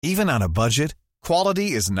Even on a budget,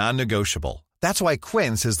 quality is non-negotiable. That's why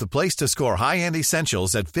Quince is the place to score high-end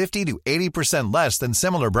essentials at 50 to 80% less than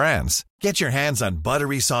similar brands. Get your hands on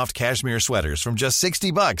buttery soft cashmere sweaters from just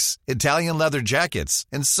 $60, Italian leather jackets,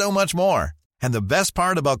 and so much more. And the best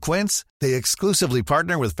part about Quince, they exclusively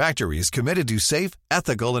partner with factories committed to safe,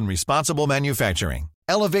 ethical, and responsible manufacturing.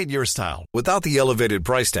 Elevate your style without the elevated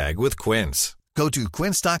price tag with Quince. Go to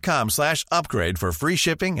quince.com/upgrade for free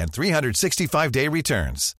shipping and 365-day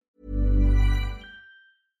returns.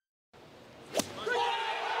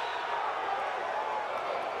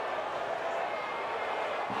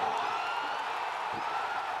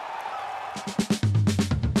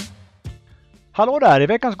 Hallå där, i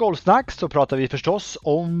veckans golfsnack så pratar vi förstås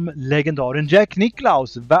om legendaren Jack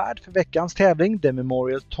Nicklaus, värd för veckans tävling The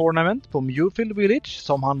Memorial Tournament på Muirfield Village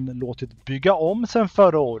som han låtit bygga om sedan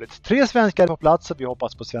förra året. 3 svenskar på plats och vi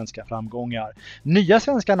hoppas på svenska framgångar. Nya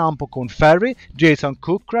svenska namn på Korn Ferry, Jason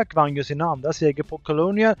Kokrak vann ju sin andra seger på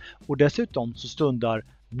Colonial och dessutom så stundar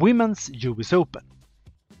Women's US Open.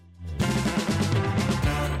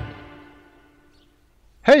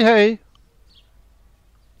 Hej hej!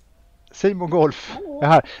 Simon Golf är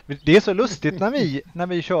här. Det är så lustigt när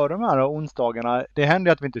vi kör de här onsdagarna. Det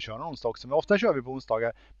händer att vi inte kör någon onsdag också, men ofta kör vi på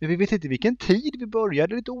onsdagar. Men vi vet inte vilken tid vi börjar.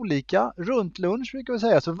 Det är lite olika. Runt lunch brukar vi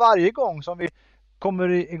säga. Så varje gång som vi kommer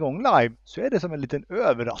igång live så är det som en liten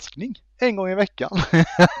överraskning. En gång i veckan.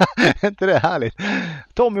 Är inte det härligt?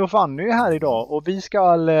 Tommy och Fanny är här idag och vi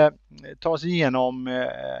ska ta oss igenom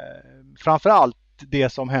framförallt det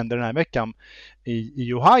som händer den här veckan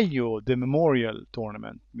i Ohio, The Memorial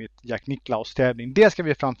Tournament med Jack Nicklaus tävling. Det ska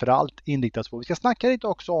vi framförallt inriktas på. Vi ska snacka lite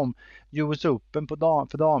också om US Open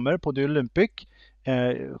för damer på The Olympic.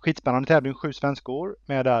 Skitspännande tävling, 7 svenskor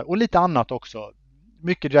med där och lite annat också.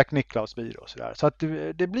 Mycket Jack Nicklaus virus och sådär. Så att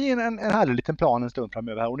det blir en härlig liten plan en stund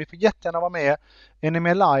framöver här. Och ni får jättegärna vara med. Är ni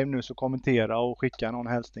med live nu så kommentera och skicka någon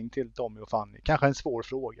hälsning till Tommy och Fanny. Kanske en svår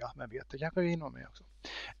fråga, men vet det. Kanske vi hinner med också.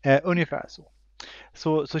 Ungefär så.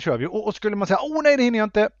 Så kör vi. Och skulle man säga, nej det hinner jag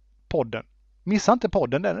inte, podden. Missa inte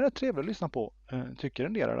podden, den är rätt trevlig att lyssna på. Tycker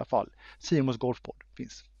en del i alla fall. Simons golfpodd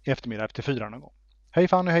finns eftermiddag efter 4 någon gång. Hej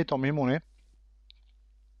Fanny, hej Tommy, hur mår ni?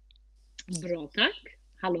 Bra, tack.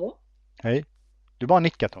 Hallå? Hej. Du bara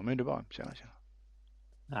nickar Tommy, du bara tjena.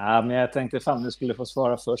 Ja, men jag tänkte Fanny skulle få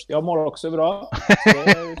svara först. Jag mår också bra. Så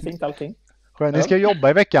det är fint allting. Skönt, ni ska jobba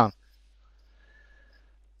i veckan.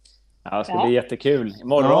 Ja, det ska bli jättekul.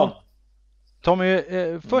 Imorgon. Ja. Tommy,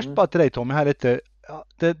 först bara till dig Tommy här lite. Ja,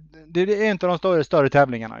 det är inte de större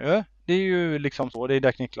tävlingarna ju. Det är ju liksom så, det är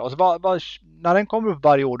Jack Nicklaus. När den kommer upp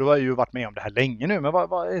varje år, då har jag ju varit med om det här länge nu. Men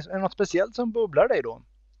är det något speciellt som bubblar dig då?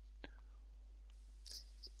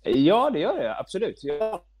 Ja, det gör jag, absolut.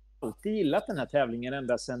 Jag har alltid gillat den här tävlingen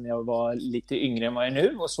ända sedan jag var lite yngre än vad jag är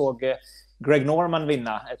nu och såg Greg Norman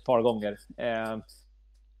vinna ett par gånger.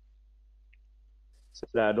 Så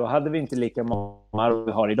där, då hade vi inte lika många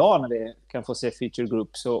vi har idag när vi kan få se feature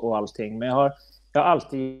groups och allting. Men jag har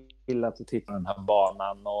alltid gillat att titta på den här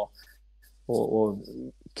banan och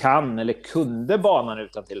kan eller kunde banan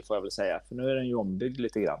utan till får jag väl säga. För nu är den ju ombyggd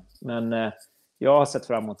lite grann. Men jag har sett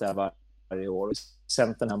fram emot det här varje år och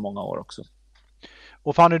sänt den här många år också.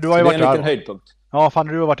 Och Fanny, du har ju varit där. Det är en liten höjdpunkt. Ja,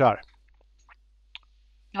 Fanny, du har varit där.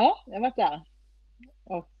 Ja, jag har varit där.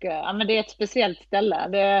 Och men det är ett speciellt ställe.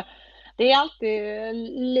 Det är alltid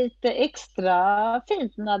lite extra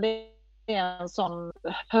fint när det är en sån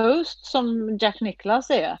host som Jack Nicklaus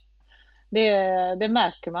är. Det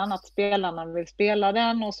märker man att spelarna vill spela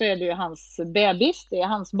den och så är det ju hans bebis. Det är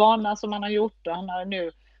hans bana som han har gjort. Han har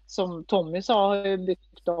nu, som Tommy sa,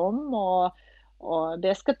 byggt om och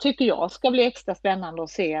det tycker jag ska bli extra spännande att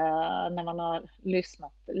se när man har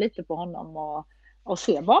lyssnat lite på honom och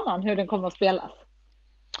se banan, hur den kommer att spelas.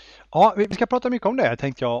 Ja, vi ska prata mycket om det,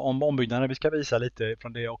 tänkte jag, om ombyggnaden. Vi ska visa lite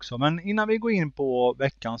från det också. Men innan vi går in på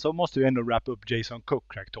veckan så måste vi ändå wrap upp Jason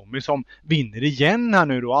Kokrak, Tommy, som vinner igen här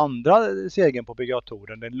nu då. Andra segern på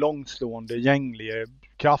PGA-touren. Den långslående, gänglige,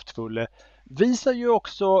 kraftfulla. Visar ju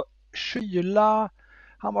också kyla.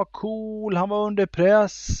 Han var cool, han var under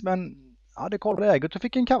press, men hade koll på läget och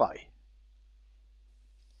fick en kavaj.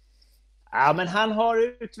 Ja, men han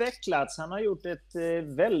har utvecklats. Han har gjort ett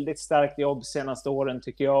väldigt starkt jobb senaste åren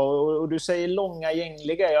tycker jag. Och du säger långa,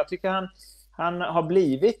 gängliga. Jag tycker han har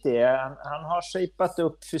blivit det. Han har shapat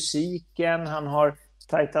upp fysiken. Han har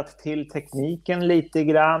tajtat till tekniken lite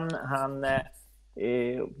grann.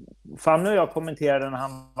 Fanny och jag kommenterade när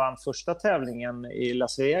han vann första tävlingen i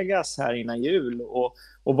Las Vegas här innan jul.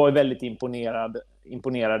 Och var väldigt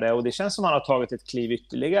imponerade. Och det känns som han har tagit ett kliv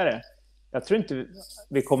ytterligare. Jag tror inte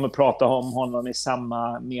vi kommer prata om honom i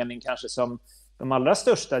samma mening kanske som de allra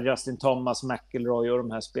största, Justin Thomas, McIlroy och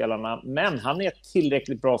de här spelarna. Men han är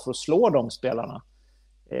tillräckligt bra för att slå de spelarna.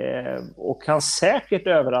 Och kan säkert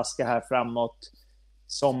överraska här framåt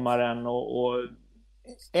sommaren. Och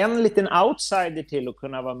en liten outsider till att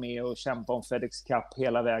kunna vara med och kämpa om FedEx Cup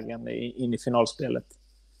hela vägen in i finalspelet.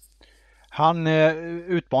 Han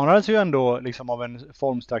utmanades ju ändå liksom av en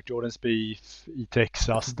formstark Jordan Spieth i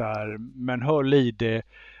Texas där, men höll i det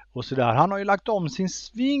och sådär. Han har ju lagt om sin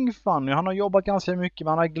sving, Fanny. Han har jobbat ganska mycket,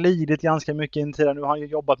 men han har glidit ganska mycket in till det. Nu har han ju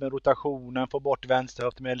jobbat med rotationen, få bort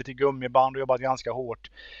vänsterhöften med lite gummiband och jobbat ganska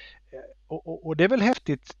hårt. Och det är väl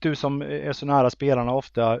häftigt, du som är så nära spelarna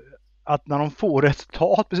ofta, att när de får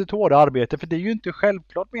resultat på sitt hårda arbete, för det är ju inte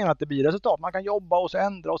självklart menat att det blir resultat. Man kan jobba och så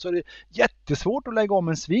ändra och så är det jättesvårt att lägga om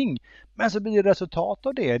en sving. Men så blir det resultat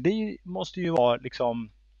av det. Det måste ju vara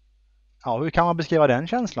liksom, ja, hur kan man beskriva den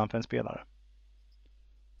känslan för en spelare?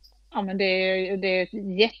 Ja, men det är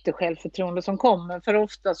ett jättesjälvförtroende som kommer. För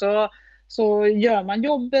ofta så gör man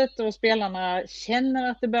jobbet och spelarna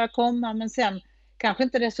känner att det börjar komma, men sen kanske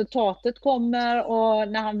inte resultatet kommer, och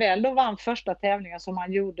när han väl då vann första tävlingen som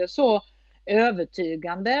han gjorde så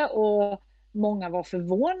övertygande och många var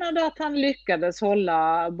förvånade att han lyckades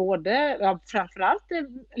hålla både, framförallt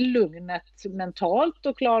lugnet mentalt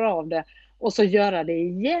och klara av det, och så göra det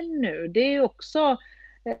igen nu. Det är också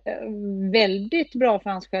väldigt bra för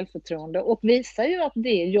hans självförtroende och visar ju att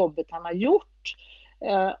det jobbet han har gjort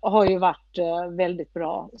har ju varit väldigt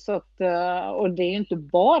bra. Så att, och det är ju inte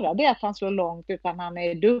bara det att han slår långt, utan han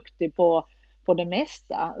är duktig på det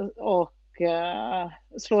mesta och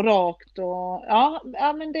slår rakt. Och, ja,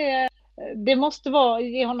 men det måste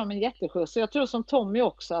ge honom en jätteskjuts. Jag tror som Tommy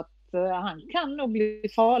också att han kan nog bli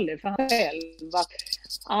farlig för han själv.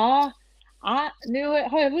 Nu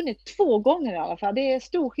har jag vunnit 2 gånger i alla fall. Det är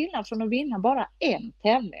stor skillnad från att vinna bara en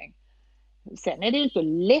tävling. Sen är det ju inte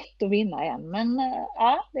lätt att vinna en, men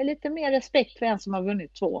ja, det är lite mer respekt för en som har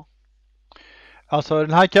vunnit 2. Alltså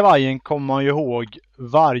den här kavajen kommer man ju ihåg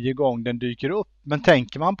varje gång den dyker upp. Men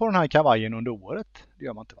tänker man på den här kavajen under året? Det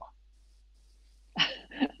gör man inte, va?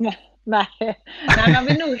 Nej, man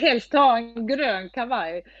vill nog helst ha en grön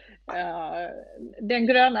kavaj. Den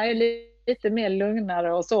gröna är lite mer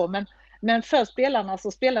lugnare och så, men för spelarna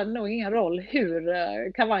så spelar det nog ingen roll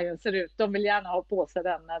hur kavajen ser ut. De vill gärna ha på sig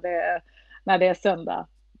den när det är söndag.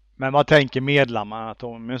 Men vad tänker medlemmarna,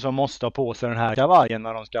 Tommy, som måste ha på sig den här kavajen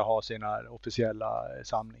när de ska ha sina officiella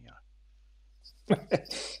samlingar?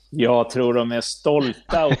 Jag tror de är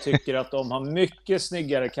stolta och tycker att de har mycket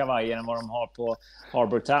snyggare kavajer än vad de har på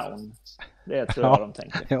Harbour Town. Det tror jag de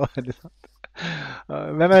tänker. Ja, det är sant.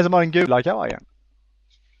 Vem är det som har den gula kavajen?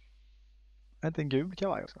 Är det inte en gul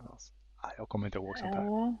kavaj också? Nej, jag kommer inte ihåg sånt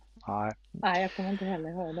här. Nej, jag kommer inte heller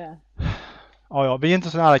ihåg det. Ja, vi är inte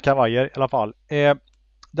så nära kavajer i alla fall.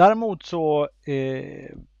 Däremot så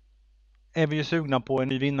är vi ju sugna på en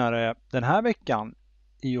ny vinnare den här veckan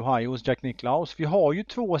i Ohio hos Jack Nicklaus. Vi har ju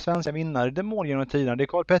 2 svenska vinnare, det mål genom tiderna. Det är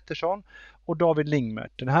Karl Pettersson och David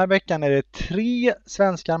Lingmert. Den här veckan är det 3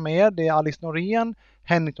 svenskar med. Det är Alex Norén,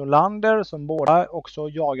 Henrik Norlander som båda också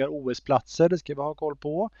jagar OS-platser. Det ska vi ha koll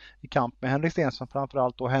på i kamp med Henrik Stenson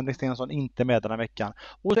framförallt, och Henrik Stenson inte med den här veckan.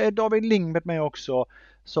 Och så är David Lingmert med också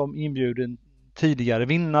som inbjuden tidigare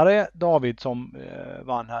vinnare. David som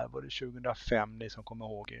vann här var det 2005, ni som kommer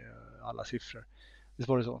ihåg alla siffror. Visst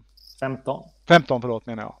var det så? 15 förlåt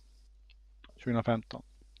menar jag. 2015.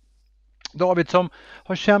 David som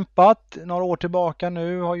har kämpat några år tillbaka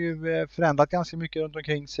nu, har ju förändrat ganska mycket runt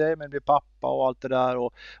omkring sig, men blir pappa och allt det där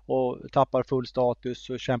och tappar full status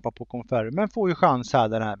och kämpar på konferens, men får ju chans här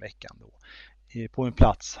den här veckan då på en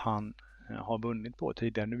plats han har vunnit på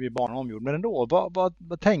tidigare. Nu är banan omgjord, men ändå,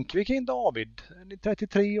 vad tänker vi kring David? Han är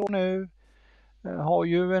 33 år nu, har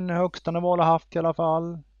ju en högsta nivå haft i alla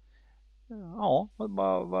fall. Ja,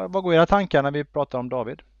 vad går era tankar när vi pratar om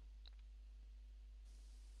David?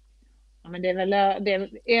 Ja, men det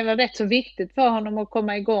är väl rätt så viktigt för honom att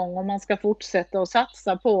komma igång om man ska fortsätta och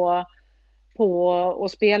satsa på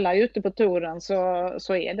att spela ute på touren,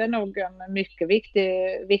 så är det nog en mycket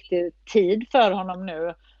viktig tid för honom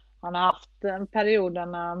nu. Han har haft en period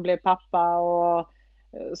när han blev pappa och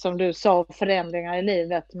som du sa, förändringar i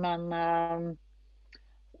livet, men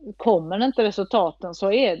kommer inte resultaten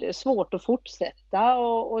så är det svårt att fortsätta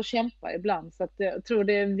och kämpa ibland. Så att jag tror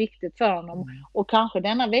det är viktigt för honom. Och kanske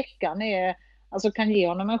denna veckan kan ge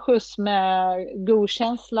honom en skjuts med god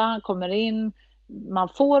känsla. Han kommer in, man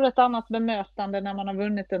får ett annat bemötande när man har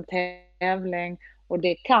vunnit en tävling. Och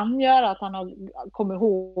det kan göra att han kommer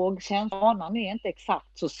ihåg känslan. Är inte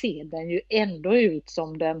exakt, så ser den ju ändå ut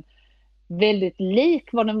som den väldigt lik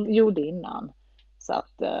vad den gjorde innan. Så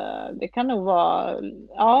att det kan nog vara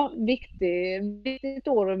viktigt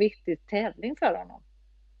år och viktig tävling för honom.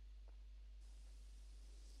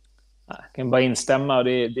 Jag kan bara instämma.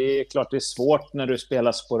 Det är klart det är svårt när du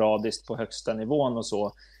spelar sporadiskt på högsta nivån och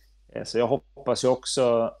så. Så jag hoppas ju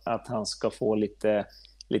också att han ska få lite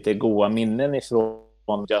goda minnen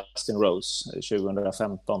ifrån Justin Rose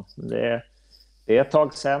 2015. Det är ett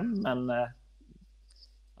tag sedan, men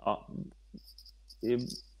ja, det är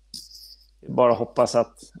bara hoppas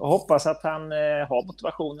att han har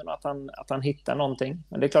motivationen och att han hittar någonting.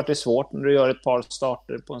 Men det är klart det är svårt när du gör ett par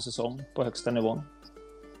starter på en säsong på högsta nivån.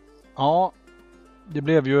 Ja, det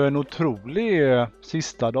blev ju en otrolig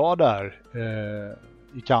sista dag där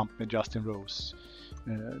i kamp med Justin Rose.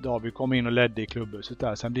 David kom in och ledde i klubbhuset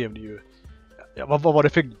där. Sen blev det ju... Ja, vad var det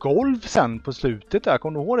för golv sen på slutet där?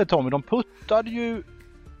 Kommer du ihåg det, Tommy? De puttade ju...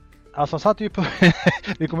 Alltså de satt ju på...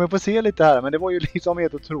 Vi kommer få se lite här, men det var ju liksom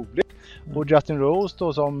helt otroligt. Och Justin Rose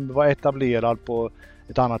då, som var etablerad på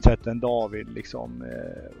ett annat sätt än David, liksom...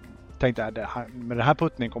 Tänkte att med den här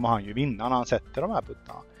puttningen kommer han ju vinna när han sätter de här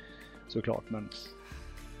puttarna. Såklart, men...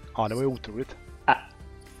 Ja, det var ju otroligt.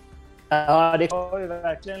 Ja, det var ju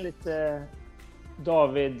verkligen lite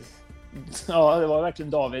David. Ja, det var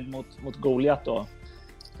verkligen David mot Goliat då.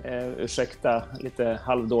 Ursäkta lite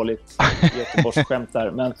halvdåligt Göteborgsskämt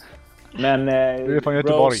där, men du är från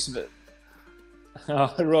Göteborg.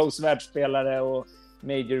 Rose världsspelare och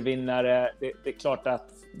majorvinnare. Det är klart att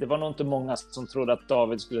det var nog inte många som trodde att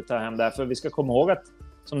David skulle ta hem det här, för vi ska komma ihåg att,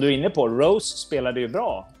 som du är inne på, Rose spelade ju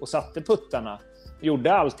bra och satte puttarna,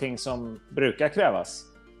 gjorde allting som brukar krävas.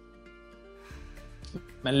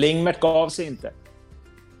 Men Lingmert gav sig inte.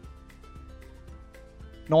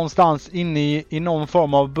 Någonstans inne i någon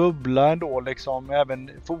form av bubbla ändå, liksom,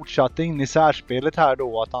 även fortsatte in i särspelet här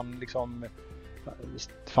då, att han liksom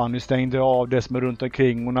Fanny stängde av det som är runt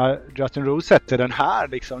omkring, och när Justin Rose sätter den här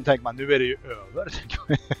liksom, tänker man, nu är det ju över.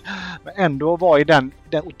 Men ändå var i den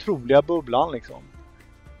otroliga bubblan liksom.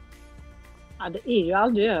 Ja, det är ju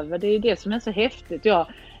aldrig över. Det är det som är så häftigt.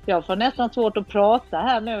 Jag får nästan svårt att prata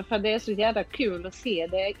här nu, för det är så jävla kul att se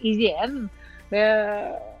det igen.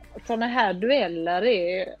 Sådana här dueller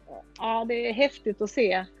det är häftigt att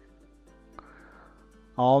se.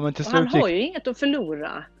 Ja, men till slut han har ju inget att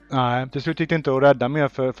förlora. Nej, till slut gick det inte att rädda mer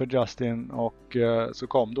för Justin, och så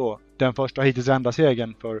kom då den första hittills enda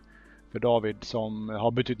segern för David, som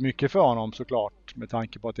har betytt mycket för honom såklart, med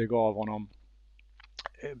tanke på att det gav honom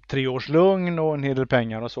 3 års lugn och en hel del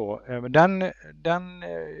pengar och så. Den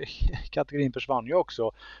kategorin försvann ju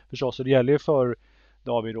också förstås, så det gäller ju för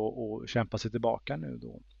David att kämpa sig tillbaka nu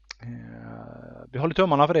då. Vi håller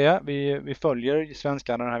tummarna för det. Vi följer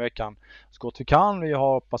svenskarna den här veckan så gott vi kan. Vi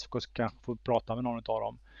hoppas att vi kan få prata med någon av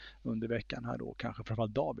dem under veckan här då. Kanske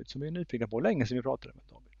framförallt David, som vi är nyfikna på. Länge sedan vi pratade med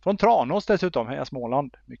David. Från Tranås dessutom, heja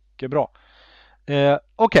Småland. Mycket bra.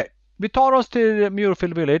 Okej, vi tar oss till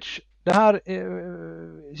Muirfield Village. Det här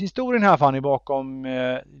historien här, Fanny, bakom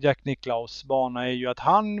Jack Nicklaus bana är ju att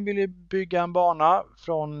han ville bygga en bana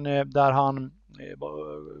från där han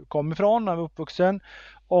kom ifrån när han var uppvuxen,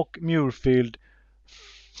 och Muirfield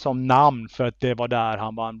som namn för att det var där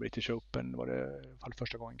han vann British Open, var det i alla fall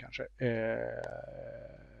första gången kanske.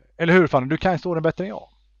 Eller hur, Fanny? Du kan stå den bättre än jag.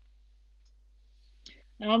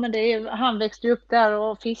 Ja, men han växte upp där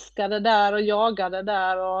och fiskade där och jagade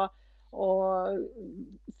där och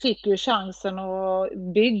fick ju chansen att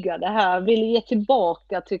bygga det här. Ville ge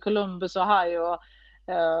tillbaka till Columbus, Ohio,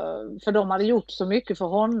 för de hade gjort så mycket för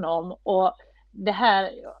honom. Och det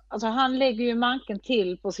här, alltså han lägger ju manken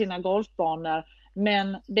till på sina golfbanor,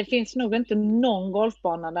 men det finns nog inte någon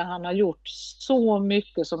golfbana där han har gjort så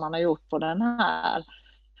mycket som han har gjort på den här.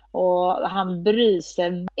 Och han bryr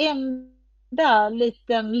sig en där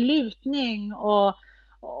liten lutning och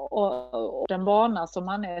den bana som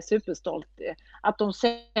han är superstolt i. Att de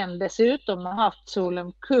sen dessutom har haft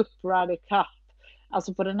Solheim Cup, Ryder Cup,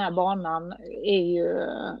 alltså på den här banan, är ju,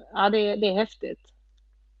 ja, det är häftigt.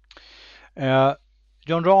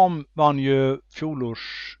 Jon Rahm vann ju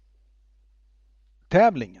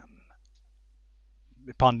fjolårstävlingen.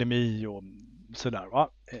 Pandemi och sådär, va?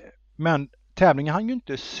 Men tävlingen hann ju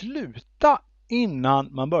inte sluta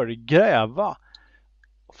innan man började gräva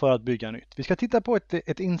för att bygga nytt. Vi ska titta på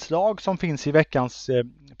ett inslag som finns i veckans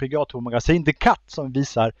PGA Tour-magasin, The Cut, som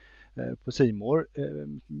visar på C More.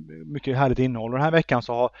 Mycket härligt innehåll. Och den här veckan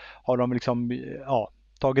så har de liksom,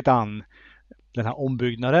 tagit an den här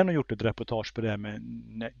ombyggnaden och gjort ett reportage på det med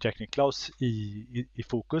Jack Nicklaus i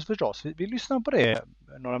fokus förstås. Vi lyssnar på det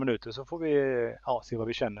några minuter, så får vi se vad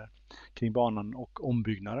vi känner kring banan och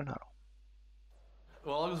ombyggnaden här.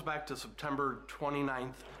 Well, it goes back to September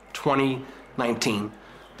 29th, 2019.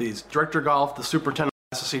 the director of golf, the superintendent,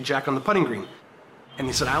 asked to see Jack on the putting green. And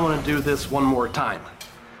he said, I want to do this one more time.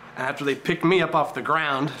 And after they picked me up off the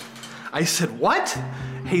ground, I said, what?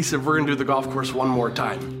 He said, we're going to do the golf course one more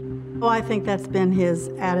time. Well, I think that's been his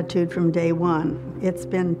attitude from day one. It's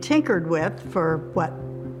been tinkered with for,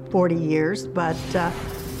 40 years, but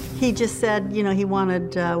he just said, he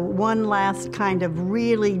wanted one last kind of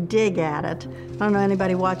really dig at it. I don't know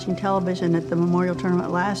anybody watching television at the Memorial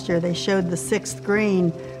Tournament last year. They showed the 6th green,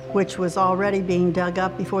 which was already being dug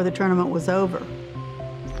up before the tournament was over.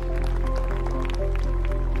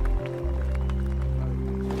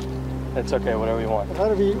 It's okay, whatever you want.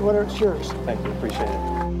 Whatever, it's yours. Thank you, appreciate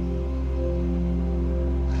it.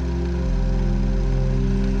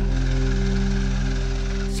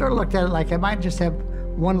 Sort of looked at it like I might just have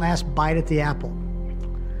one last bite at the apple.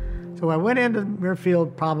 So I went into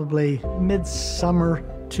Muirfield probably midsummer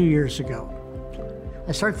 2 years ago.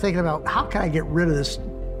 I started thinking about how can I get rid of this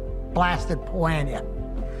blasted Poa annua.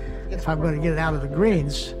 If I'm going to get it out of the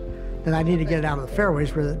greens, then I need to get it out of the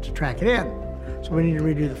fairways to track it in. So we need to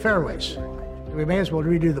redo the fairways. We may as well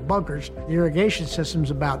redo the bunkers. The irrigation system's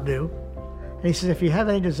about due. And he says, if you have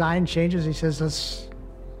any design changes, he says, let's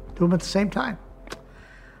do them at the same time. I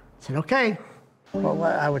said, okay. Well,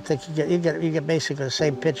 I would think you get basically the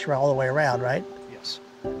same picture all the way around, right? Yes.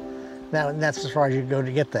 That's as far as you go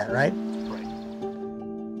to get that, right? Right.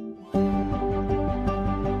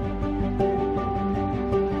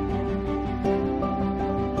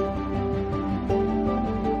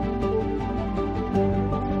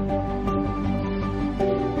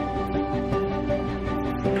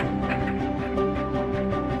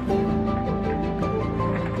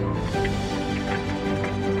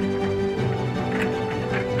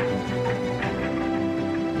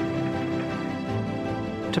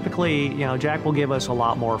 Typically, Jack will give us a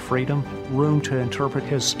lot more freedom, room to interpret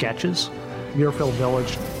his sketches. Muirfield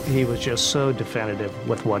Village, he was just so definitive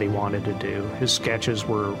with what he wanted to do. His sketches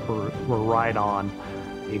were right on.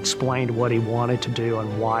 He explained what he wanted to do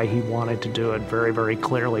and why he wanted to do it very, very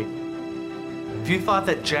clearly. If you thought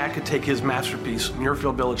that Jack could take his masterpiece,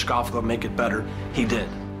 Muirfield Village Golf Club, make it better, he did.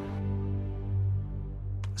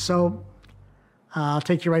 So I'll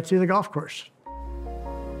take you right through the golf course.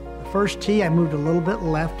 First tee, I moved a little bit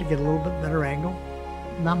left to get a little bit better angle.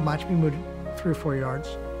 Not much, we moved 3 or 4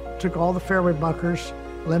 yards. Took all the fairway bunkers,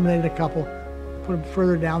 eliminated a couple, put them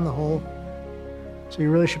further down the hole. So you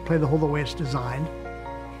really should play the hole the way it's designed.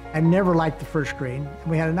 I never liked the first green, and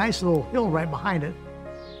we had a nice little hill right behind it.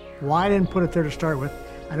 Why I didn't put it there to start with,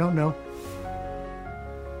 I don't know.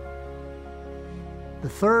 The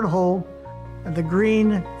third hole, the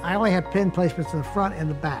green, I only had pin placements in the front and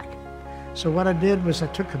the back. So what I did was I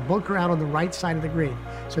took the bunker out on the right side of the green.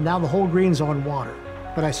 So now the whole green's on water.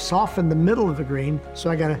 But I softened the middle of the green, so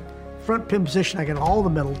I got a front pin position, I got all the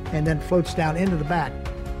middle, and then floats down into the back.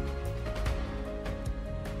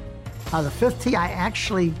 The 5th tee, I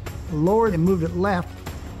actually lowered and moved it left.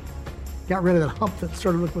 Got rid of the hump that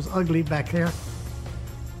sort of was ugly back there.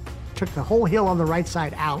 Took the whole hill on the right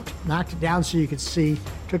side out, knocked it down so you could see.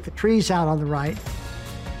 Took the trees out on the right.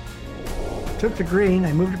 Took the green,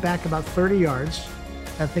 I moved it back about 30 yards.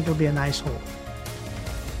 I think it'll be a nice hole.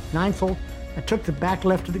 9th hole, I took the back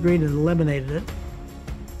left of the green and eliminated it.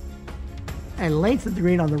 I lengthened the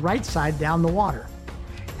green on the right side down the water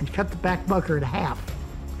and cut the back bunker in half.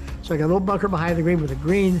 So I got a little bunker behind the green with the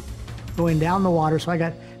green going down the water. So I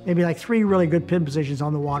got maybe like 3 really good pin positions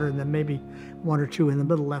on the water and then maybe 1 or 2 in the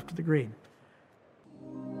middle left of the green.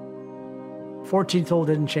 14th hole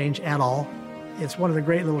didn't change at all. It's one of the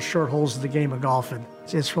great little short holes of the game of golf, and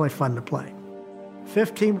it's really fun to play.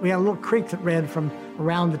 15, we had a little creek that ran from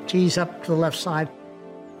around the tees up to the left side.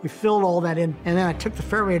 We filled all that in, and then I took the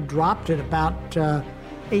fairway and dropped it about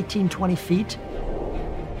 18, 20 feet.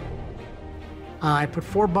 I put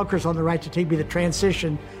 4 bunkers on the right to take me the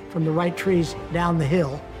transition from the right trees down the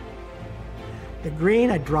hill. The green,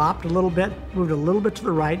 I dropped a little bit, moved a little bit to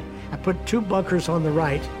the right. I put 2 bunkers on the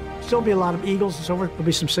right. Still be a lot of eagles and so forth. There'll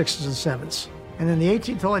be some 6s and 7s. And then the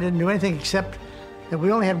 18th hole, I didn't do anything except that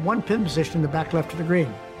we only had 1 pin position in the back left of the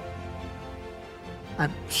green. I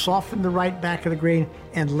softened the right back of the green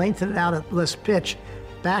and lengthened it out at less pitch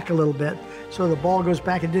back a little bit so the ball goes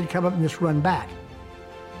back and didn't come up and just run back.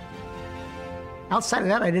 Outside of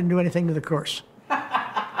that, I didn't do anything to the course.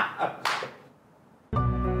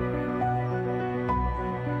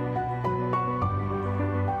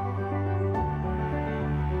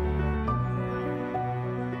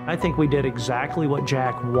 I think we did exactly what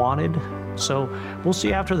Jack wanted. So we'll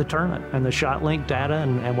see after the tournament and the ShotLink data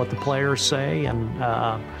and what the players say, and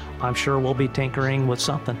I'm sure we'll be tinkering with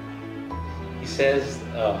something. He says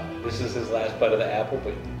this is his last bite of the apple,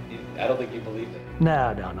 but I don't think you believe it.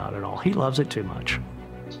 No, not at all. He loves it too much.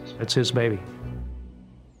 It's his baby.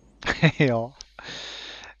 Ja.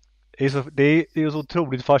 Det är så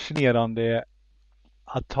otroligt fascinerande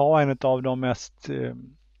att ha en av de mest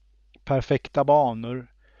perfekta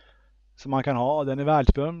banor som man kan ha. Den är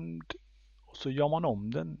världsberömd och så gör man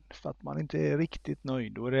om den för att man inte är riktigt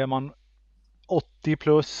nöjd. Då är man 80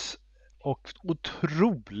 plus och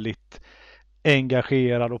otroligt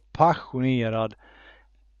engagerad och passionerad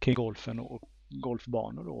kring golfen och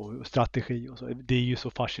golfbanor och strategi och så. Det är ju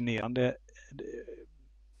så fascinerande.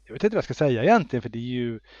 Jag vet inte vad jag ska säga egentligen, för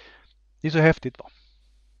det är så häftigt, va?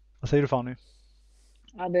 Vad säger du, Fanny?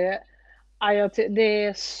 Ja, det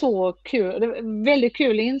är så kul. Det är väldigt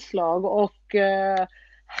kul inslag och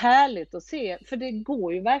härligt att se. För det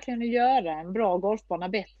går ju verkligen att göra en bra golfbana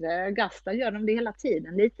bättre. Augusta gör de det hela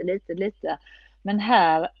tiden, lite. Men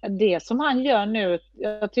här, det som han gör nu,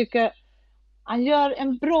 jag tycker han gör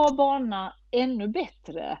en bra bana ännu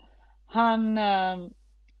bättre.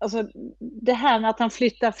 Alltså det här med att han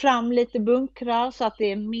flyttar fram lite bunkrar så att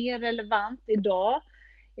det är mer relevant idag.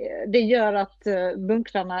 Det gör att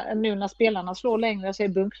bunkrarna, nu när spelarna slår längre, så är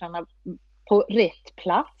bunkrarna på rätt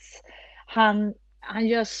plats. Han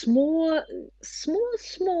gör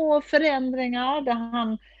små förändringar där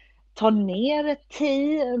han tar ner ett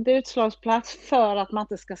utslagsplats för att man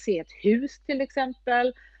inte ska se ett hus till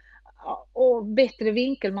exempel. Och bättre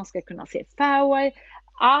vinkel, man ska kunna se fairway.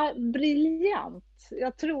 Briljant.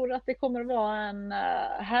 Jag tror att det kommer att vara en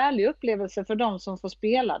härlig upplevelse för de som får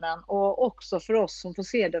spela den och också för oss som får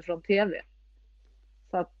se det från tv.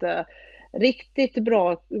 Så att riktigt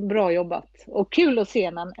bra jobbat. Och kul att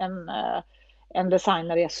se en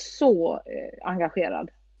designer är så engagerad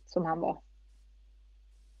som han var.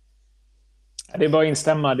 Det är bara att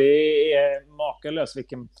instämma. Det är makalöst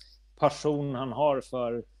vilken passion han har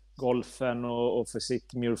för golfen och för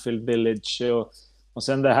sitt Muirfield Village. Och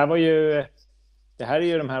sen det här är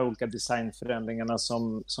ju de här olika designförändringarna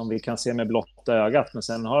som vi kan se med blotta ögat. Men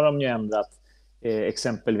sen har de ju ändrat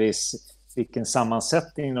exempelvis vilken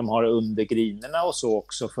sammansättning de har under grinerna och så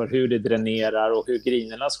också, för hur det dränerar och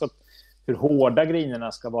hur hårda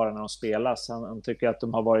grinerna ska vara när de spelas. Han tycker att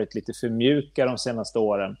de har varit lite för mjuka de senaste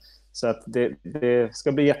åren. Så att det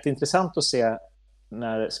ska bli jätteintressant att se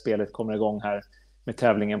när spelet kommer igång här med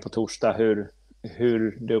tävlingen på torsdag,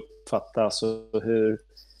 hur det uppfattas och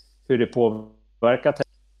hur det påverkar.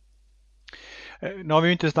 Nu har vi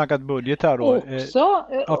ju inte snackat budget här då.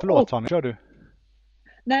 Förlåt, Fanny, kör du.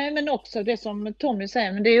 Nej, men också det som Tommy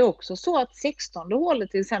säger, men det är också så att 16:e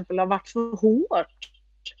hålet till exempel har varit för hårt.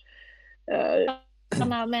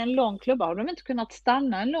 Med en lång klubba har de inte kunnat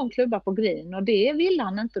stanna en lång klubba på green, och det vill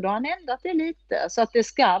han inte. Då har han ändrat det lite så att det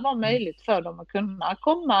ska vara möjligt för dem att kunna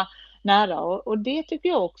komma nära, och det tycker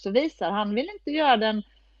jag också visar. Han vill inte göra den,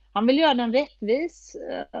 han vill göra den rättvis,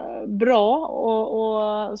 bra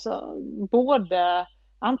och så, både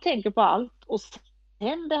han tänker på allt, och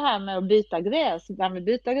sen det här med att byta gräs. Han vill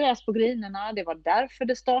byta gräs på grinerna, det var därför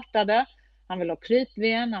det startade. Han vill ha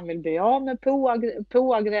krypven, han vill bli av med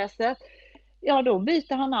poagräset. Ja, då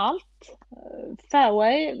byter han allt.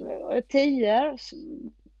 Fairway, 10,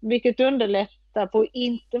 vilket underlättar på att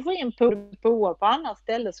inte få in poa på annat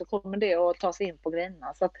ställe, så kommer det att ta sig in på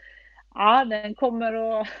grinerna. Så att, den kommer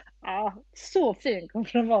att, så fin kommer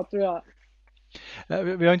den vara, tror jag.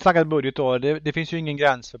 Vi har inte snackat budget då. Det finns ju ingen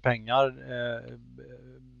gräns för pengar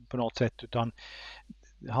på något sätt, utan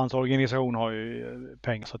hans organisation har ju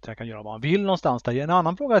pengar så att jag kan göra vad han vill någonstans där. En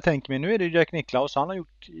annan fråga jag tänker mig, nu är det Jack Nicklaus, han har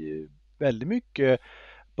gjort väldigt mycket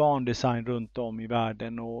barndesign runt om i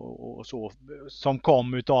världen och så, som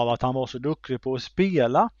kom utav att han var så duktig på att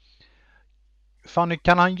spela. Fanny,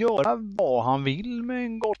 kan han göra vad han vill med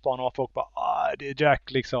en golfbana och folk bara, det är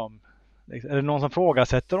Jack liksom. Är det någon som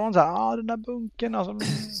frågasätter honom så här, den där bunken, alltså,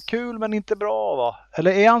 kul men inte bra, va?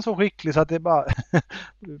 Eller är han så skicklig så att det är bara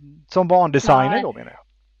som barndesigner då, menar jag?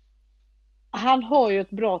 Han har ju ett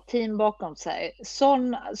bra team bakom sig.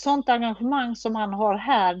 Sånt engagemang som han har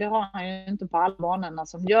här, det har han ju inte på alla banorna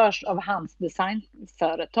som görs av hans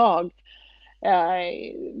designföretag.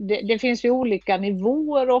 Det finns ju olika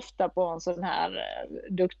nivåer ofta på en sån här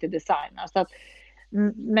duktig designer. Så att,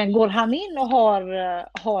 men går han in och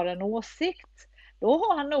har en åsikt, då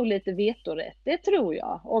har han nog lite vetorätt, det tror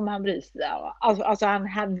jag, om han bryr sig. Alltså han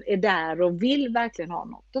är där och vill verkligen ha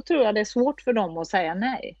något. Då tror jag det är svårt för dem att säga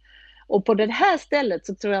nej. Och på det här stället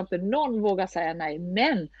så tror jag inte någon vågar säga nej,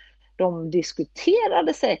 men de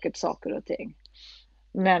diskuterade säkert saker och ting.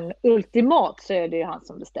 Men ultimat så är det ju han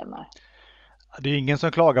som bestämmer. Det är ingen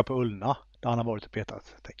som klagar på Ullna där han har varit och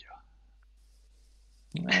petat, tänker jag.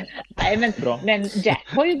 Nej, men Jack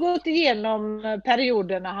har ju gått igenom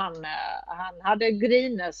perioder när han hade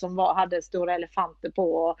griner som hade stora elefanter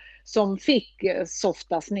på, som fick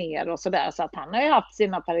softas ner och sådär. Så att han har ju haft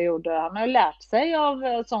sina perioder. Han har ju lärt sig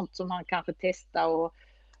av sånt som han kanske testar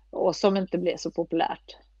och som inte blev så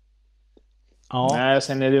populärt. Ja. Nej,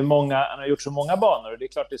 sen är det många, han har gjort så många banor och det är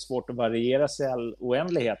klart det är svårt att variera sig all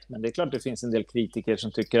oändlighet, men det är klart det finns en del kritiker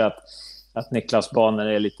som tycker att Niklas banor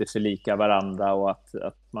är lite för lika varandra och att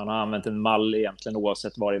man har använt en mall egentligen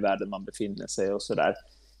oavsett var i världen man befinner sig och sådär.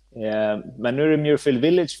 Men nu är det Muirfield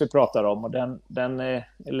Village vi pratar om och den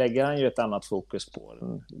lägger han ju ett annat fokus på.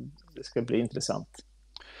 Det ska bli intressant.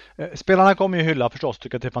 Spelarna kommer ju hylla förstås,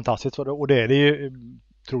 tycker att det är fantastiskt och det är det ju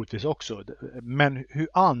troligtvis också. Men hur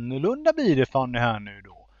annorlunda blir det för här nu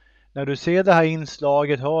då? När du ser det här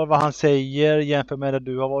inslaget, hör vad han säger jämfört med att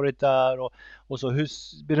du har varit där och så,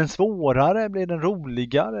 blir den svårare, blir den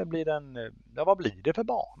roligare, vad blir det för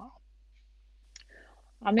bana?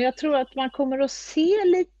 Ja, men jag tror att man kommer att se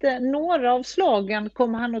några av slagen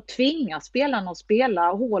kommer han att tvinga spelarna att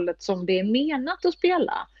spela hålet som det är menat att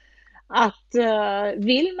spela. Att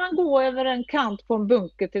vill man gå över en kant på en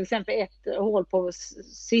bunker, till exempel ett hål på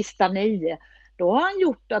sista 9, då har han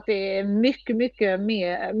gjort att det är mycket, mycket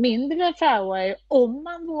mindre fairway om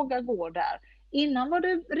man vågar gå där. Innan var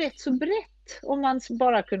det rätt så brett om man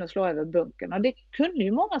bara kunde slå över bunkern. Och det kunde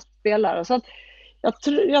ju många spelare. Så att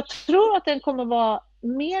jag tror att den kommer vara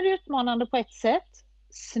mer utmanande på ett sätt,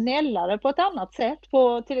 snällare på ett annat sätt.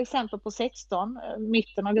 Till exempel på 16,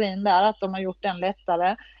 mitten av green där, att de har gjort den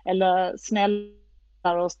lättare. Eller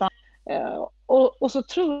snällare och stanna. Och så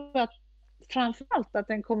tror jag att framförallt att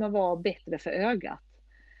den kommer vara bättre för ögat.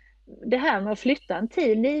 Det här med att flytta en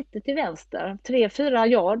tee lite till vänster, 3-4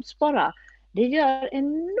 yards bara, det gör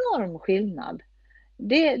enorm skillnad.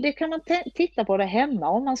 Det kan man titta på det hemma.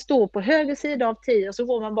 Om man står på höger sida av tee och så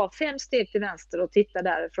går man bara 5 steg till vänster och tittar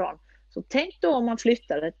därifrån. Så tänk då om man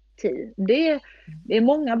flyttar ett tee. Det är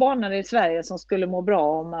många banor i Sverige som skulle må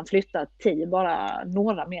bra om man flyttar ett tee bara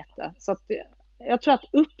några meter. Så att jag tror att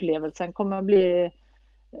upplevelsen kommer att bli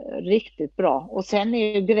riktigt bra. Och sen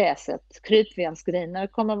är ju gräset, krypvensgriner,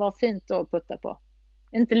 kommer vara fint att putta på.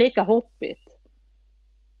 Inte lika hoppigt.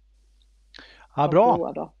 Ja,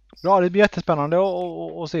 bra. Bra, det blir jättespännande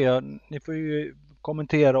att se. Ni får ju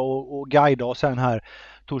kommentera och guida oss sen här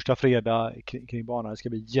torsdag, fredag kring banan. Det ska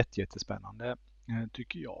bli jättespännande,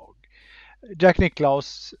 tycker jag. Jack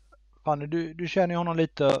Nicklaus, Fanny, du känner honom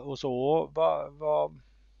lite och så.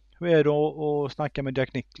 Hur är det att snacka med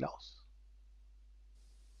Jack Nicklaus?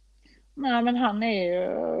 Nej, men han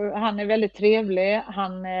är väldigt trevlig,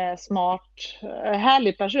 han är smart,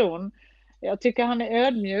 härlig person. Jag tycker han är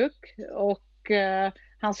ödmjuk och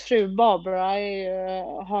hans fru Barbara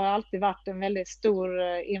har alltid varit en väldigt stor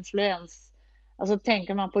influens. Alltså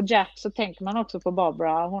tänker man på Jack så tänker man också på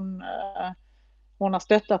Barbara. Hon har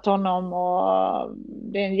stöttat honom och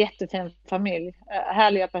det är en jättefin familj,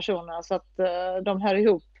 härliga personer, så att de hör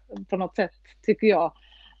ihop på något sätt, tycker jag.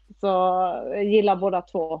 Så jag gillar båda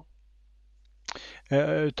två.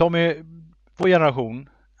 Tommy, vår generation,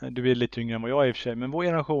 du är lite yngre än vad jag är i och för sig, men vår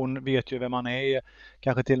generation vet ju vem han är,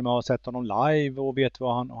 kanske till och med har sett honom live och vet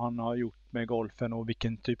vad han har gjort med golfen och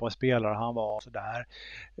vilken typ av spelare han var och sådär.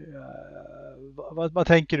 Vad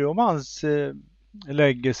tänker du om hans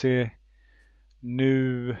legacy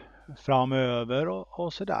nu framöver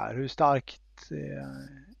och sådär? Hur starkt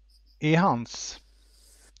är hans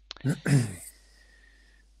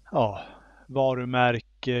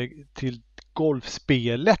varumärke till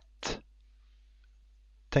golfspelet,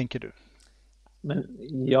 tänker du? Men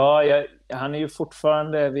han är ju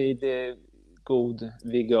fortfarande vid god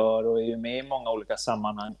vigör och är ju med i många olika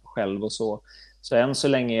sammanhang själv och så. Så än så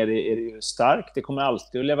länge är det ju starkt. Det kommer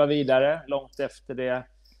alltid att leva vidare långt efter det,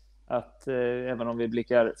 att även om vi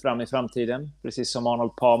blickar fram i framtiden, precis som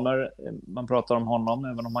Arnold Palmer, man pratar om honom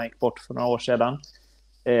även om han gick bort för några år sedan.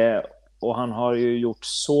 Och han har ju gjort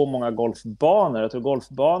så många golfbanor. Jag tror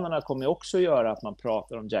golfbanorna kommer också göra att man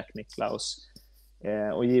pratar om Jack Nicklaus.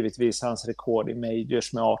 Och givetvis hans rekord i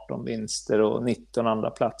majors med 18 vinster och 19 andra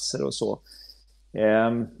platser och så.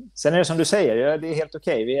 Sen är det som du säger, det är helt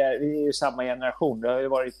okej. Vi är ju samma generation. Det har ju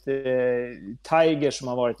varit Tiger som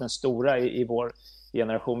har varit den stora i vår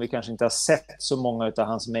generation. Vi kanske inte har sett så många av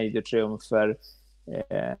hans major-triumfer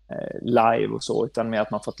live och så, utan med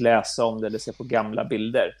att man fått läsa om det eller se på gamla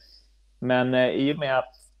bilder. Men i och med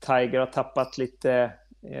att Tiger har tappat lite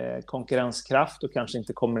konkurrenskraft och kanske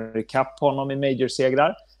inte kommer ikapp honom i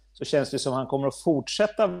majorsegrar, så känns det som att han kommer att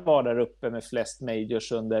fortsätta vara där uppe med flest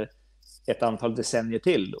majors under ett antal decennier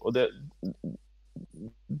till. Och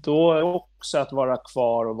då är också att vara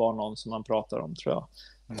kvar och vara någon som man pratar om, tror jag.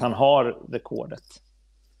 Att han har rekordet.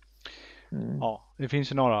 Ja, det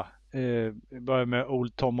finns ju några. Börjar med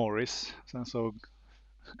Old Tom Morris. Sen så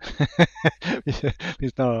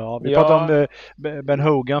finns det några. Vi pratade om Ben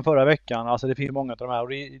Hogan förra veckan. Alltså det finns många av de här.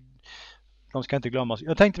 Och de ska inte glömmas.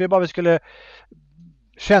 Jag tänkte vi skulle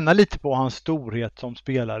känna lite på hans storhet som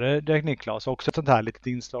spelare, Jack Nicklaus. Också ett sånt här litet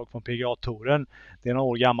inslag från PGA-touren. Det är några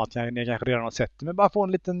år gammalt, ni kanske redan har sett det. Men bara få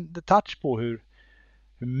en liten touch på hur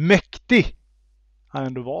mäktig han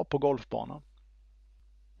ändå var på golfbanan.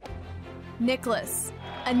 Nicklaus,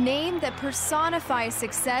 a name that personifies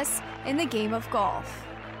success in the game of golf.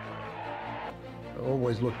 I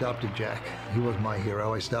always looked up to Jack. He was my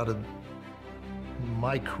hero. I started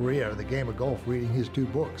my career, the game of golf, reading his 2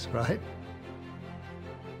 books, right?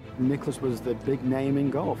 Nicklaus was the big name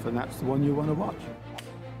in golf, and that's the one you want to watch.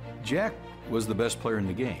 Jack was the best player in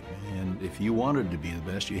the game, and if you wanted to be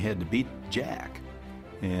the best, you had to beat Jack,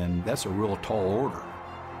 and that's a real tall order.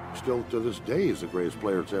 Still to this day is the greatest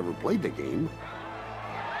player that's ever played the game.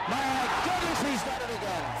 My goodness, he's done it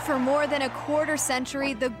again. For more than a quarter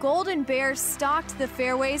century, the Golden Bear stalked the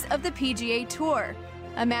fairways of the PGA Tour,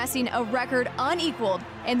 amassing a record unequaled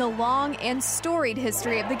in the long and storied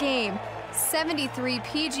history of the game. 73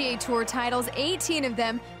 PGA Tour titles, 18 of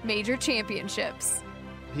them major championships.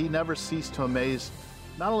 He never ceased to amaze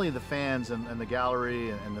not only the fans and the gallery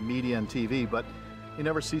and the media and TV, but he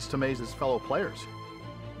never ceased to amaze his fellow players.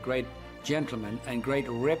 Great gentlemen and great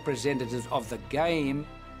representatives of the game.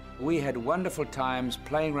 We had wonderful times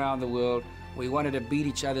playing around the world. We wanted to beat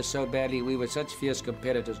each other so badly. We were such fierce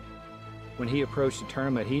competitors. When he approached the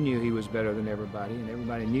tournament, he knew he was better than everybody, and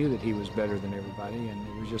everybody knew that he was better than everybody, and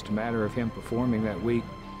it was just a matter of him performing that week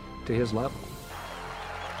to his level.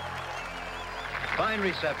 Fine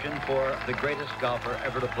reception for the greatest golfer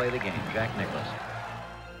ever to play the game, Jack Nicklaus.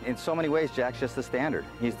 In so many ways, Jack's just the standard.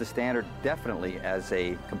 He's the standard definitely as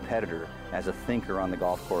a competitor, as a thinker on the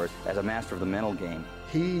golf course, as a master of the mental game.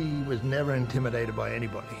 He was never intimidated by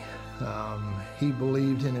anybody. He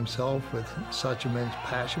believed in himself with such immense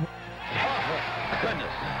passion. Oh,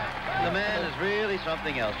 goodness. The man is really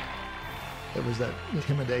something else. It was that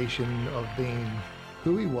intimidation of being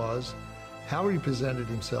who he was, how he presented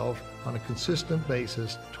himself on a consistent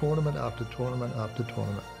basis, tournament after tournament after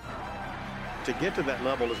tournament. To get to that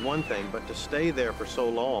level is one thing, but to stay there for so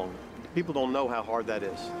long, people don't know how hard that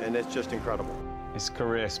is, and it's just incredible. His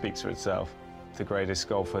career speaks for itself. The greatest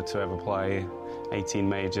golfer to ever play, 18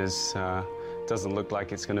 majors. Doesn't look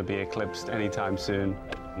like it's going to be eclipsed anytime soon.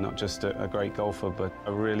 Not just a great golfer, but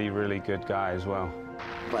a really, really good guy as well.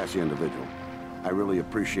 Classy individual. I really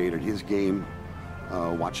appreciated his game,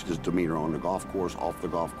 watched his demeanor on the golf course, off the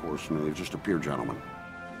golf course, and he was just a pure gentleman.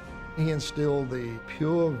 He instilled the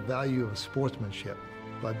pure value of sportsmanship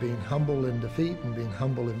by being humble in defeat and being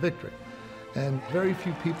humble in victory. And very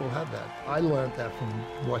few people have that. I learned that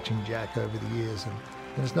from watching Jack over the years,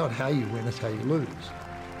 and it's not how you win, it's how you lose.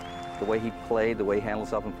 The way he played, the way he handled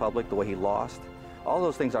himself in public, the way he lost, all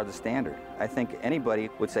those things are the standard. I think anybody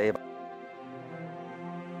would say.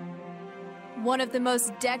 One of the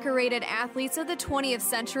most decorated athletes of the 20th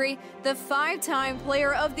century, the 5-time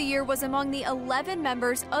Player of the Year was among the 11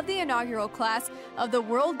 members of the inaugural class of the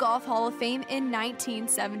World Golf Hall of Fame in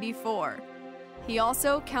 1974. He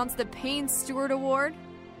also counts the Payne Stewart Award,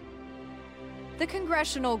 the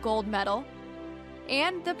Congressional Gold Medal,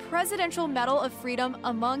 and the Presidential Medal of Freedom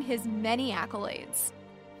among his many accolades.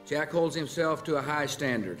 Jack holds himself to a high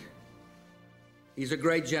standard. He's a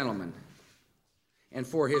great gentleman. And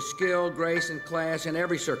for his skill, grace, and class in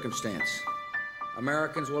every circumstance,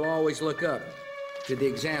 Americans will always look up to the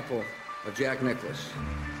example of Jack Nicklaus.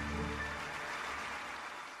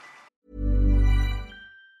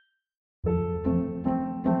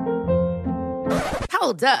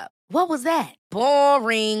 Hold up. What was that?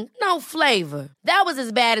 Boring. No flavor. That was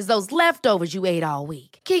as bad as those leftovers you ate all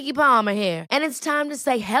week. Keke Palmer here, and it's time to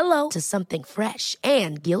say hello to something fresh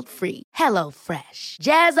and guilt-free. Hello Fresh.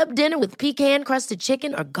 Jazz up dinner with pecan-crusted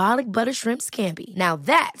chicken or garlic butter shrimp scampi. Now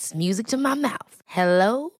that's music to my mouth.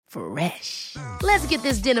 Hello Fresh. Let's get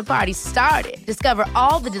this dinner party started. Discover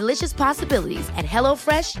all the delicious possibilities at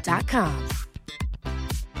HelloFresh.com.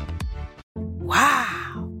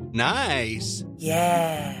 Wow. Nice.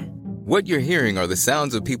 Yeah. What you're hearing are the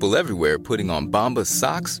sounds of people everywhere putting on Bombas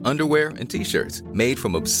socks, underwear, and T-shirts made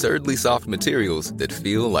from absurdly soft materials that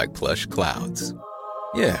feel like plush clouds.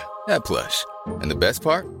 Yeah, that plush. And the best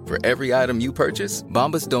part? For every item you purchase,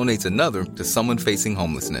 Bombas donates another to someone facing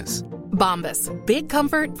homelessness. Bombas. Big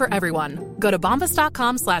comfort for everyone. Go to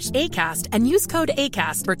bombas.com/ACAST and use code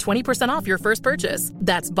ACAST for 20% off your first purchase.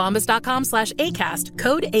 That's bombas.com/ACAST.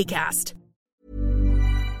 Code ACAST.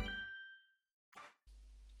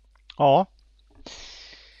 Ja.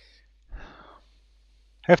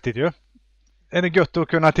 Häftigt ju. Är det gött att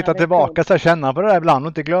kunna titta tillbaka så här, känna på det där ibland och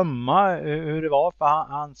inte glömma hur det var, för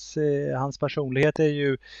hans personlighet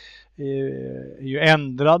är ju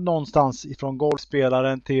ändrad någonstans ifrån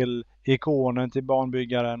golfspelaren till ikonen till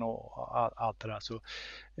banbyggaren och allt det där. Så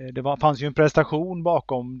fanns ju en prestation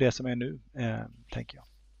bakom det som är nu, tänker jag.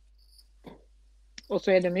 Och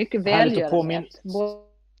så är det mycket välgörenhet.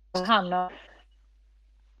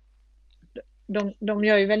 De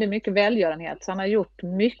gör ju väldigt mycket välgörenhet, så han har gjort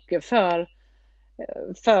mycket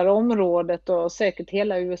för området och säkert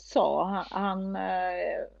hela USA.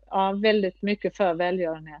 Han väldigt mycket för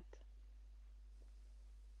välgörenhet.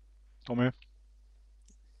 Tommy?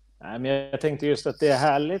 Nej, men jag tänkte just att det är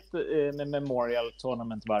härligt med Memorial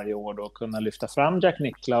Tournament varje år då, att kunna lyfta fram Jack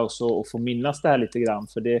Nicklaus och få minnas det här lite grann,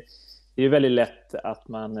 för det är ju väldigt lätt att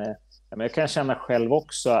man jag kan känna själv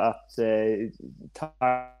också att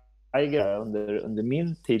Tiger under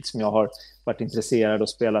min tid som jag har varit intresserad och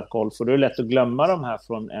spelat golf, och då är det lätt att glömma de här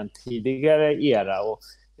från en tidigare era, och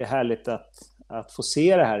det är härligt att få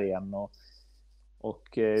se det här igen.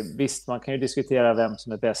 Och visst, man kan ju diskutera vem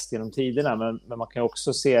som är bäst genom tiderna, men man kan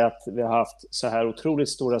också se att vi har haft så här otroligt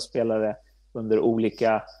stora spelare under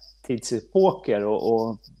olika tidsepoker,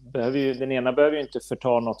 och den ena behöver ju inte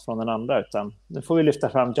förta något från den andra, utan nu får vi lyfta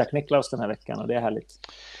fram Jack Nicklaus den här veckan, och det är härligt.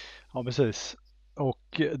 Ja, precis.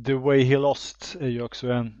 Och The Way He Lost är ju också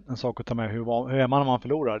en sak att ta med. Hur är man när man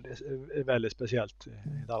förlorar? Det är väldigt speciellt. Det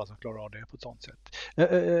är inte alla som klarar av det på ett sånt sätt.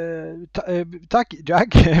 Tack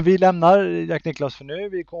Jack. Vi lämnar Jack Nicklaus för nu.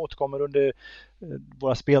 Vi återkommer under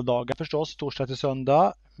våra speldagar förstås. Torsdag till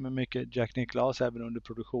söndag. Med mycket Jack Nicklaus även under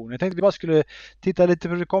produktionen. Jag tänkte vi bara skulle titta lite,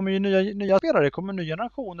 för det kommer ju nya spelare. Det kommer nya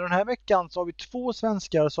generationer. Den här veckan så har vi 2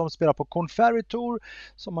 svenskar som spelar på Korn Ferry Tour.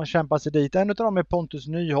 Som har kämpat sig dit. En av dem är Pontus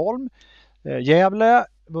Nyholm. Gävle,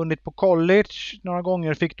 vunnit på college några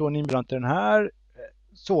gånger, fick då en inbjudan till den här.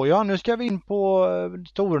 Så ja, nu ska vi in på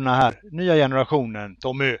storna här, nya generationen.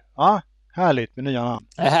 Tommy, ja, härligt med nya namn.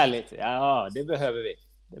 Härligt, ja, det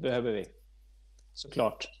behöver vi.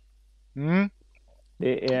 Såklart.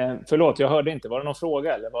 Det är, förlåt, jag hörde inte, var det någon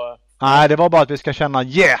fråga eller vad? Nej, det var bara att vi ska känna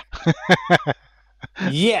yeah!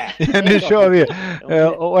 Yeah! Nu kör vi!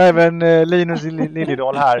 Och även Linus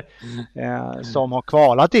Liljedahl här som har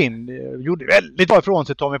kvalat in. Gjorde väldigt bra ifrån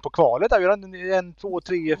sig Tommy på kvalet. 1, 2,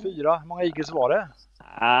 3, 4. Hur många eagles var det?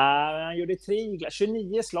 Han gjorde 3 iglar.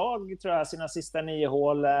 29 slag tror jag sina sista 9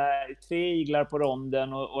 hål. 3 iglar på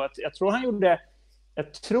ronden. Och jag tror han gjorde...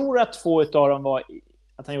 Jag tror att 2 utav dem var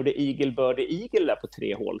att han gjorde eagle, birdie, eagle där på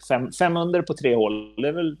 3 hål. 5 under på 3 hål. Det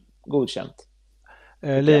är väl godkänt.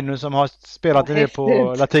 Linus som har spelat en del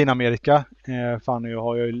på Latinamerika, Fanny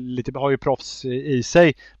har ju proffs i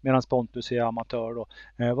sig, medan Pontus är amatör då.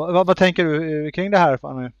 Vad tänker du kring det här,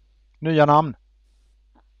 Fanny? Nya namn?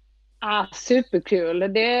 Superkul.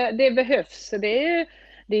 Det behövs. Det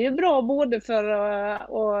är ju bra både för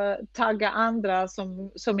att tagga andra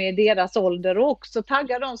som är deras ålder, och också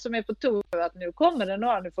tagga de som är på tour att nu kommer det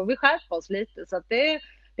några, nu får vi skärpa oss lite. Så att det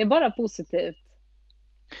är bara positivt.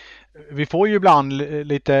 Vi får ju ibland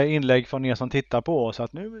lite inlägg från er som tittar på oss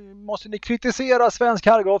att nu måste ni kritisera svensk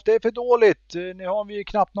herrgolf, det är för dåligt. Nu har vi ju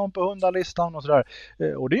knappt någon på 100-listan och sådär.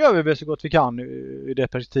 Och det gör vi väl så gott vi kan i det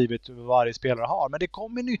perspektivet varje spelare har. Men det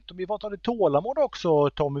kommer nytt och vi får ta det tålamod också,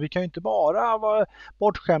 Tommy. Vi kan ju inte bara vara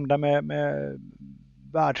bortskämda med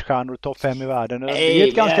världsstjärnor och topp 5 i världen. Vi är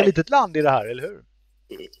ett ganska litet land i det här, eller hur?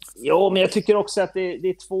 Jo, men jag tycker också att det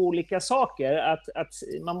är 2 olika saker. Att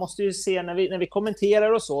man måste ju se när vi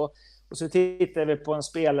kommenterar och så tittar vi på en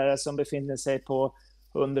spelare som befinner sig på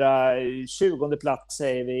 120 plats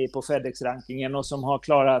säger vi på FedEx-rankingen och som har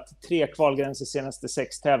klarat 3 kvalgränser senaste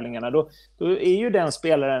 6 tävlingarna. Då är ju den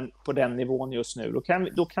spelaren på den nivån just nu.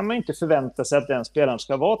 Då kan man inte förvänta sig att den spelaren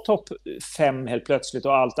ska vara topp 5 helt plötsligt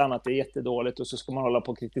och allt annat är jättedåligt och så ska man hålla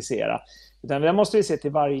på och kritisera. Utan där måste vi se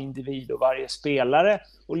till varje individ och varje spelare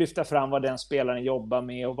och lyfta fram vad den spelaren jobbar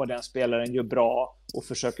med och vad den spelaren gör bra och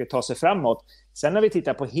försöker ta sig framåt. Sen när vi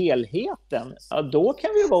tittar på helheten, ja, då kan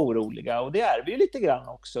vi vara oroliga och det är vi ju lite grann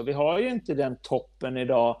också. Vi har ju inte den toppen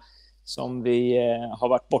idag som vi har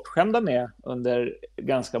varit bortskämda med under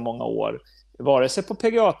ganska många år. Vare sig på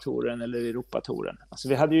PGA-touren eller Europatouren. Alltså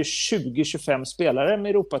vi hade ju 20-25 spelare med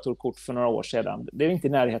Europatourkort för några år sedan. Det är vi inte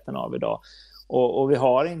i närheten av idag. Och vi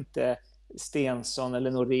har inte Stensson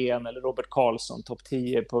eller Norén eller Robert Karlsson topp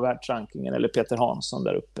 10 på världsrankingen eller Peter Hansson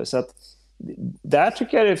där uppe. Så att där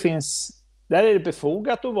tycker jag där är det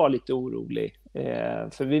befogat att vara lite orolig.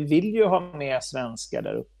 För vi vill ju ha med svenskar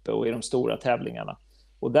där uppe och i de stora tävlingarna.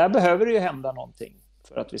 Och där behöver det ju hända någonting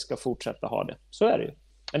för att vi ska fortsätta ha det. Så är det ju.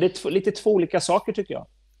 Men det är lite två olika saker tycker jag.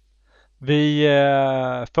 Vi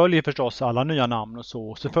följer förstås alla nya namn och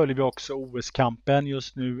så. Så följer vi också OS-kampen.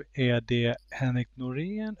 Just nu är det Henrik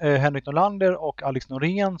Norlander och Alex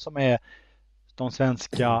Norén som är de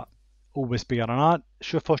svenska OS-spelarna.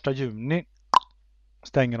 21 juni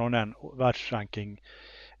stänger de den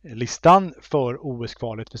världsrankinglistan för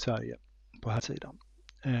OS-kvalet för Sverige på här sidan.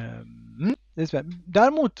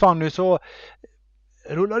 Däremot Fanny så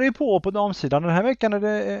rullar det på damsidan. Den här veckan är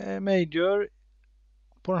det major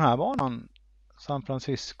på den här banan, San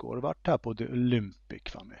Francisco. Har du varit här på The Olympic,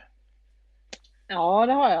 Fanny? Ja,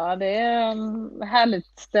 det har jag. Det är en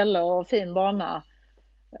härligt ställe och fin bana.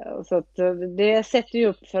 Så att det sätter ju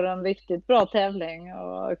upp för en riktigt bra tävling.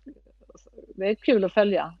 Och det är kul att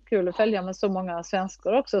följa. Kul att följa med så många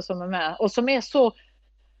svenskar också som är med. Och som är så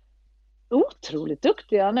otroligt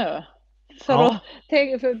duktiga nu. För att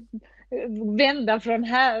vända från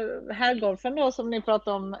herrgolfen då som ni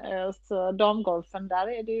pratar om, så damgolfen,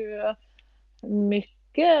 där är det ju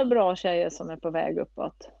mycket bra tjejer som är på väg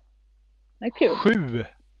uppåt. Det är kul. 7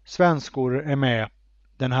 svenskor är med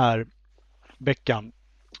den här veckan.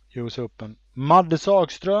 US Open. Madde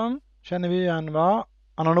Sagström känner vi igen, va?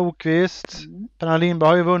 Anna Nordqvist. Penna Lindberg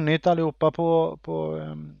har ju vunnit allihopa på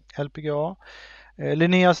LPGA.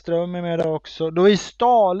 Linnea Ström är med där också. Louise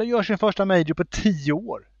Stahle gör sin första major på 10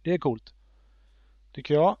 år. Det är coolt.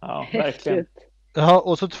 Tycker jag. Ja, verkligen. Ja,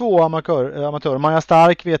 och så 2 amatörer. Maja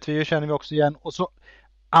Stark vet vi ju, känner vi också igen. Och så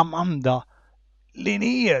Amanda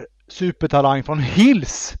Linnér, supertalang från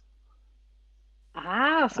Hills.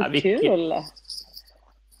 Så kul.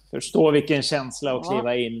 Förstå vilken känsla att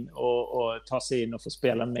kliva in och ta sig in och få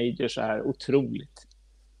spela major så här otroligt.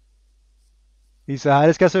 Det är så här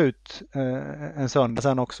det ska se ut en söndag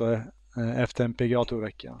sen också efter en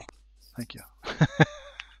PGA-tourvecka, tänker jag.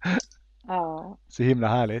 Ja. Så himla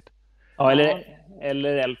härligt. Ja,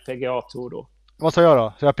 eller LPGA-tour då. Vad ska jag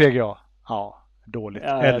då? Så jag PGA? Ja, dåligt.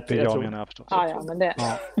 LPGA menar jag förstås. Ja, men det.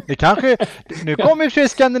 Ja. Det kanske, nu kommer vi till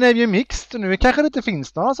Scandinavian Mixed. Nu kanske det inte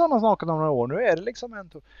finns några sådana saker om några år. Nu är det liksom en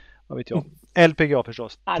tour. Vad vet jag. LPGA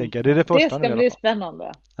förstås, tänker jag. Det är det första. Det ska bli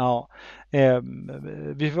spännande. Ja.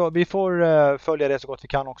 Vi får följa det så gott vi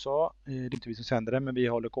kan också. Det är inte vi som sänder det, men vi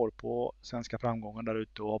håller koll på svenska framgångar där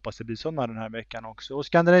ute och hoppas det blir sådana den här veckan också. Och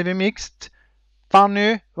Scandinavian Mixed,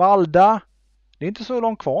 Fanny, Valda. Det är inte så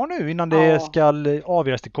långt kvar nu innan det ska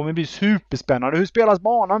avgöras. Det kommer bli superspännande. Hur spelas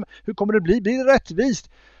banan? Hur kommer det bli? Blir det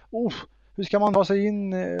rättvist? Hur ska man ta sig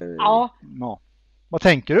in? Ja. Vad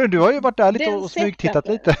tänker du? Du har ju varit där lite och smygtittat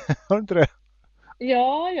lite. Har du inte det?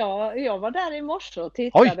 Ja, jag var där i morse och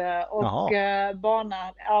tittade. Och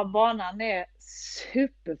banan är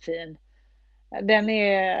superfin. Den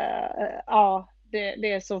är,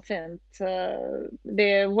 det är så fint.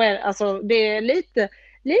 Det är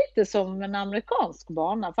lite som en amerikansk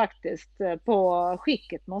bana faktiskt på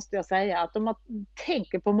skicket, måste jag säga. Att de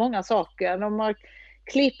tänker på många saker. De har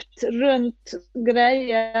klippt runt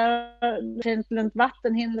grejer, runt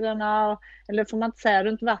vattenhindren, eller får man inte säga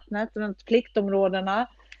runt vattnet, runt pliktområdena.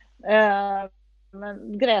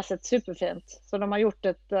 Men gräset är superfint. Så de har gjort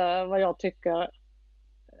ett, vad jag tycker,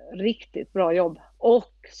 riktigt bra jobb.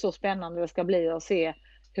 Och så spännande det ska bli att se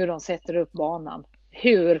hur de sätter upp banan.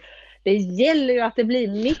 Det gäller ju att det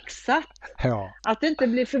blir mixat. Ja. Att det inte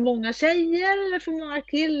blir för många tjejer eller för många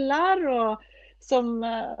killar.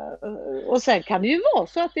 Och sen kan det ju vara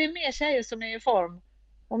så att det är mer tjejer som är i form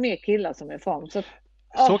och mer killar som är i form.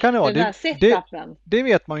 Så kan det vara. Det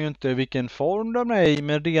vet man ju inte vilken form de är i,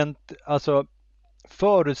 men rent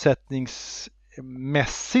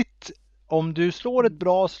förutsättningsmässigt, om du slår ett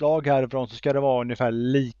bra slag härifrån så ska det vara ungefär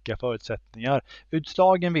lika förutsättningar.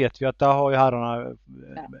 Utslagen vet vi att där har ju herrarna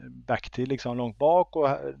back till liksom långt bak och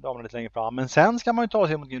damerna lite längre fram. Men sen ska man ju ta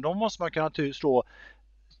sig emot, då måste man kunna slå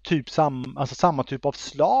samma typ av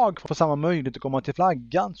slag för att få samma möjlighet att komma till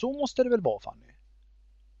flaggan. Så måste det väl vara, Fanny?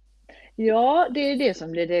 Ja, det är det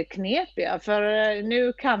som blir det knepiga. För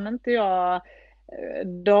nu kan inte jag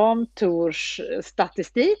damtours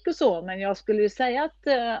statistik och så, men jag skulle ju säga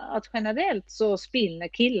att generellt så spinner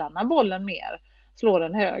killarna bollen mer, slår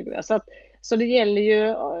den högre. Så det gäller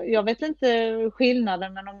ju, jag vet inte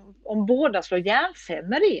skillnaden, men om båda slår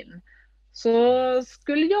järnfemmor in, så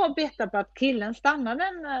skulle jag betta på att killen stannar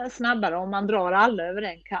den snabbare om man drar alla över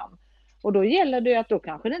en kam. Och då gäller det att då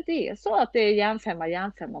kanske det inte är så att det är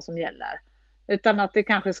järnfemma som gäller. Utan att det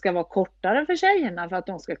kanske ska vara kortare för tjejerna för att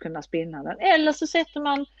de ska kunna spinna den. Eller så sätter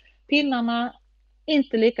man pinnarna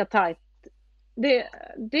inte lika tajt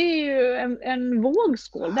det är ju en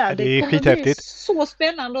vågskål där. Det är kommer skithäftigt. bli så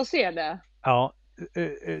spännande att se det. Ja.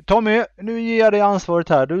 Tommy, nu ger jag dig ansvaret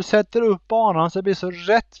här. Du sätter upp banan så det blir så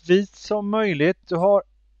rättvist som möjligt. Du har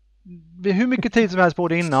hur mycket tid som helst på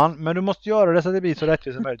det innan, men du måste göra det så att det blir så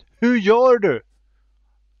rättvist som möjligt. Hur gör du?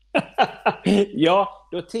 Ja,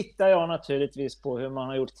 då tittar jag naturligtvis på hur man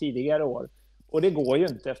har gjort tidigare år. Och det går ju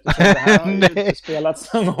inte eftersom det här har ju inte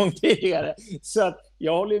spelats någon gång tidigare. Så att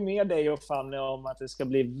jag håller med dig och Fanny om att det ska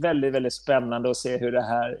bli väldigt, väldigt spännande att se hur det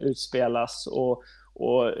här utspelas.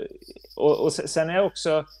 Och sen är jag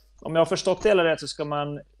också, om jag har förstått det hela rätt, så ska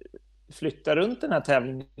man flytta runt den här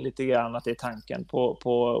tävlingen lite grann, att det är tanken på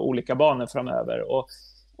olika banor framöver.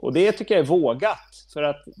 Och det tycker jag är vågat, för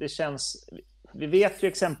att det känns, vi vet ju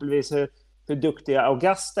exempelvis hur duktiga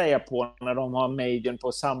Augusta är på när de har majorn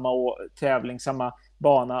på samma tävling, samma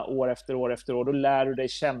bana år efter år efter år. Då lär du dig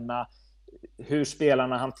känna hur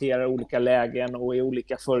spelarna hanterar olika lägen och i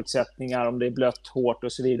olika förutsättningar, om det är blött, hårt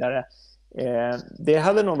och så vidare. Det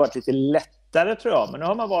hade nog varit lite lättare, tror jag, men nu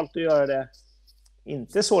har man valt att göra det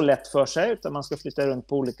inte så lätt för sig, utan man ska flytta runt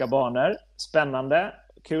på olika banor. Spännande,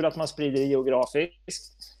 kul att man sprider det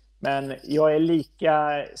geografiskt, men jag är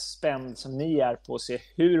lika spänd som ni är på att se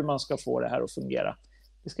hur man ska få det här att fungera.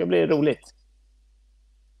 Det ska bli roligt.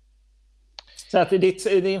 Så att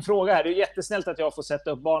din fråga här, det är jättesnällt att jag får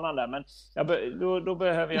sätta upp banan där, men då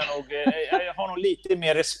behöver jag har nog lite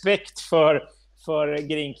mer respekt för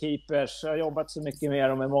greenkeepers. Jag har jobbat så mycket med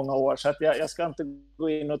dem i många år, så att jag ska inte gå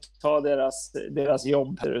in och ta deras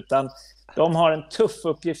jobb, utan de har en tuff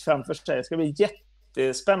uppgift framför sig. Det ska bli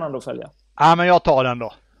jättespännande att följa. Ja, men jag tar den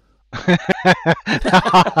då.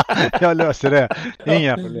 Jag löser det.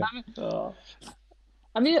 Inga problem. Ja.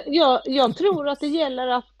 Jag tror att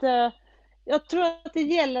det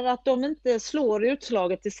gäller att de inte slår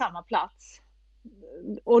utslaget till samma plats.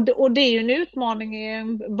 Och det är ju en utmaning i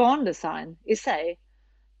en bandesign i sig.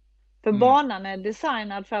 För banan är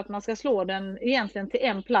designad för att man ska slå den egentligen till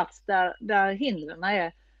en plats där hindren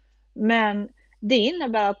är. Men det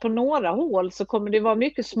innebär att på några hål så kommer det vara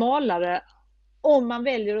mycket smalare om man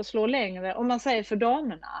väljer att slå längre, om man säger för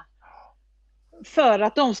damerna. För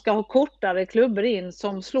att de ska ha kortare klubbor in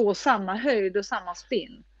som slår samma höjd och samma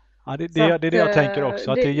spin. Ja, det är det jag tänker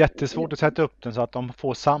också. Att det är jättesvårt att sätta upp den så att de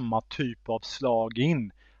får samma typ av slag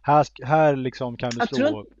in. Här liksom kan du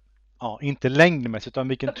slå, inte längdmässigt, utan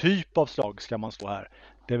vilken typ av slag ska man slå här.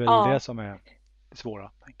 Det är väl det som är det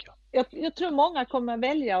svåra, tänker jag. Jag tror många kommer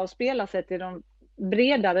välja att spela sig till de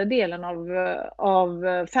bredare delen av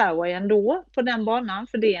fairway ändå på den banan,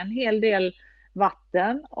 för det är en hel del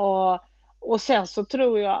vatten. Och sen så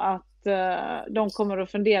tror jag att de kommer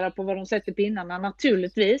att fundera på vad de sätter pinnarna.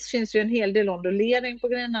 Naturligtvis finns ju en hel del ondulering på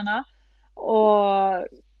grenarna.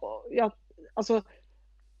 Alltså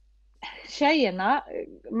tjejerna,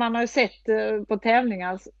 man har ju sett på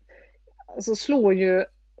tävlingar, alltså slår ju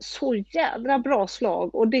så jädra bra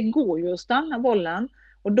slag, och det går ju att stanna bollen,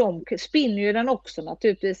 och de spinner ju den också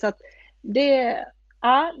naturligtvis, så att det är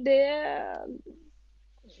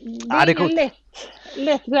en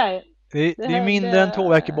lätt grej. Det är mindre än 2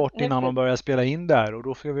 veckor bort innan de börjar spela in där, och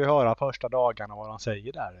då får vi höra första dagarna vad de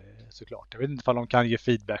säger där, såklart. Jag vet inte om de kan ge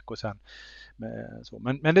feedback och sen så.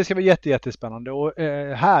 Men det ska bli jättespännande, och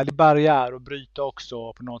härlig barriär att bryta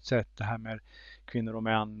också på något sätt, det här med kvinnor och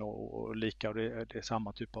män och lika, och det är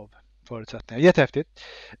samma typ av förutsättningar. Jättehäftigt.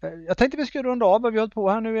 Jag tänkte vi skulle runda av. Vi har hållit på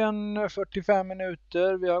här nu i 45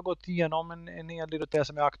 minuter. Vi har gått igenom en hel del av det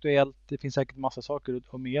som är aktuellt. Det finns säkert massa saker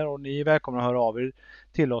och mer, och ni är välkomna att höra av er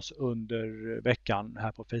till oss under veckan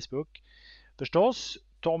här på Facebook. Förstås,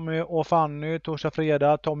 Tommy och Fanny torsdag,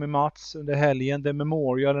 fredag, Tommy Mats under helgen, The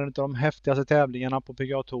Memorial, en av de häftigaste tävlingarna på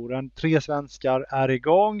PGA-touren. 3 svenskar är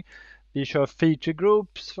igång. Vi kör feature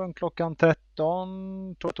groups från klockan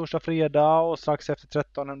 13 torsdag, fredag, och strax efter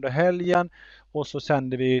 13 under helgen. Och så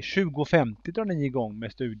sänder vi 20.50 drar ni igång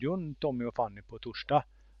med studion, Tommy och Fanny, på torsdag.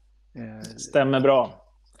 Stämmer bra.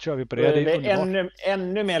 Kör vi på det. Det är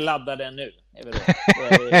ännu mer laddade än nu.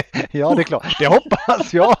 Ja, det är klart. Det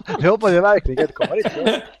hoppas jag. Det hoppas jag verkligen. Det kommer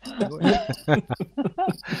inte.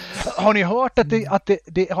 Har ni hört att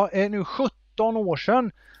det är nu 17 år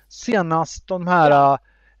sedan senast de här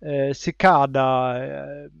cikada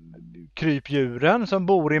krypdjuren som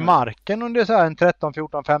bor i marken under så här 13,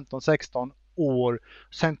 14, 15, 16 år.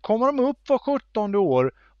 Sen kommer de upp var 17:e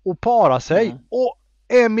år och parar sig, och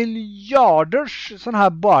är miljarders sådana här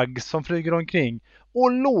bugs som flyger omkring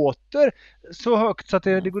och låter så högt så att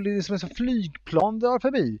det går lite som en flygplan där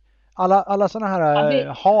förbi. Alla sådana här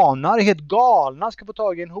hanar är helt galna, ska få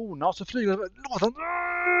tag i en hona och så flyger låten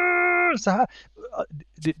så här.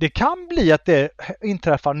 Det kan bli att det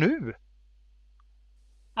inträffar nu.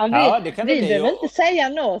 Vi behöver inte säga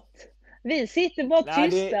något. Vi sitter bara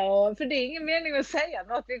tysta, för det är ingen mening att säga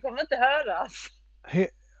något. Vi kommer inte höras.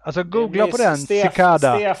 Alltså googla på den,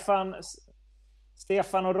 Cicada.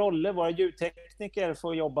 Stefan och Rolle, våra ljudtekniker,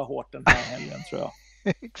 får jobba hårt den här helgen, tror jag.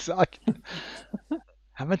 Exakt.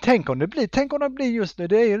 Ja, men tänk om det blir just nu.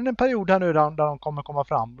 Det är ju en period här nu där de kommer komma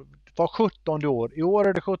fram. Var 17 år. I år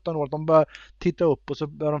är det 17 år. De börjar titta upp och så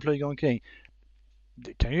börjar de flyga omkring.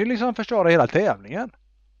 Det kan ju liksom förstöra hela tävlingen.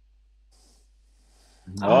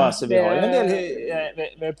 Ja, alltså vi har ju en del,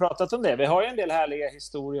 vi har pratat om det. Vi har ju en del härliga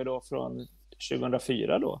historier då från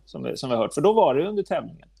 2004 då, som vi har hört. För då var det under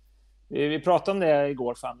tävlingen. Vi pratade om det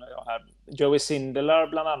igår, Fanny och jag här. Joey Sindelar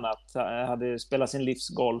bland annat hade spelat sin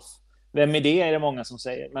livsgolf. Vem är det, är det många som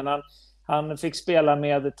säger. Men han fick spela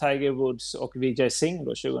med Tiger Woods och Vijay Singh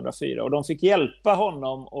då 2004. Och de fick hjälpa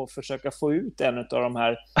honom att försöka få ut en av de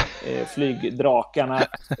här flygdrakarna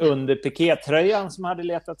under pikétröjan som hade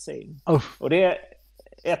letat sig in. Och det är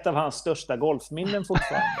ett av hans största golfminnen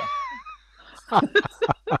fortfarande.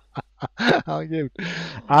 Ja, gud.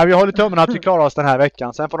 Ja, vi håller tummen att vi klarar oss den här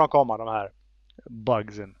veckan. Sen får de komma, de här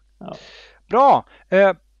bugsen. Ja. Bra.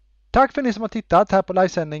 Tack för ni som har tittat här på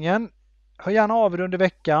livesändningen. Hör gärna av er under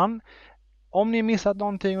veckan. Om ni missat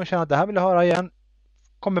någonting och känner att det här vill jag höra igen,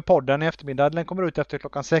 kommer podden i eftermiddag. Den kommer ut efter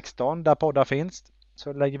klockan 16 där poddar finns.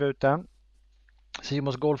 Så lägger vi ut den.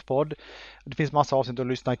 Simons Golfpodd. Det finns massa avsnitt att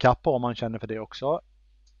lyssna ikapp på om man känner för det också.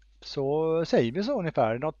 Så säger vi så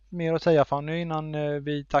ungefär. Något mer att säga, Fanny, innan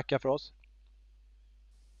vi tackar för oss?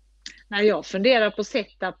 Nej, jag funderar på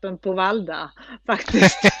setupen på Valda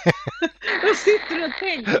faktiskt. Jag sitter och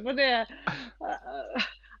tänker på det.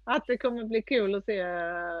 Att det kommer bli kul att se.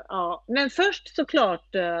 Ja. Men först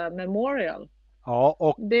såklart Memorial. Ja,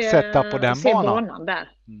 och sätta på den se banan. Banan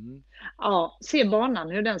där. Ja, se banan,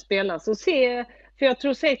 hur den spelas. Och se, för jag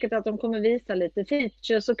tror säkert att de kommer visa lite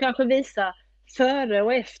features och kanske visa före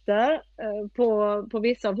och efter på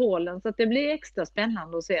vissa av hålen. Så att det blir extra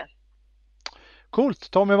spännande att se.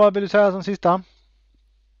 Coolt. Tommy, vad vill du säga som sista?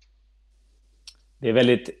 Det är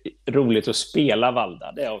väldigt roligt att spela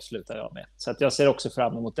Valda, det avslutar jag med. Så att jag ser också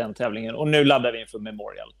fram emot den tävlingen. Och nu laddar vi inför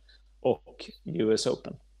Memorial och US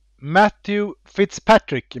Open. Matthew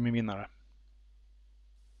Fitzpatrick är min vinnare.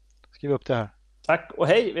 Skriv upp det här. Tack och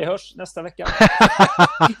hej, vi hörs nästa vecka.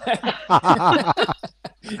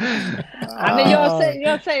 Ja, men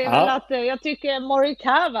jag säger väl att jag tycker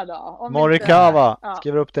Morikawa då. Morikawa,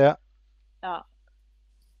 skriver upp det. Ja.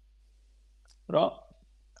 Bra.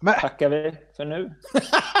 Men tackar vi för nu.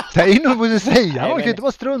 Säg nog vad du säger. Man kan inte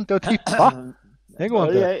bara strunta och tippa. Det går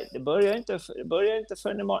inte. Det börjar inte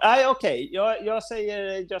förrän imorgon. Nej, okej. Jag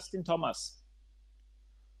säger Justin Thomas.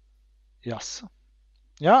 Yes.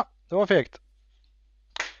 Ja, det var fegt.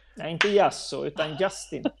 Nej, inte Jasso, utan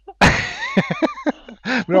Justin.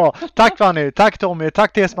 Bra. Tack Fanny. Tack Tommy.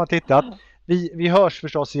 Tack till er som har tittat. Vi hörs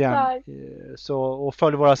förstås igen. Och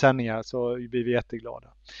följ våra sändningar så blir vi jätteglada.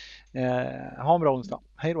 Ha en bra onsdag.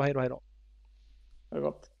 Hej då, hej då, hej då. Det är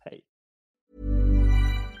gott. Hej.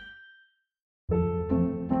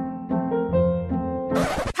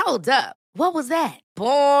 Hold up. What was that?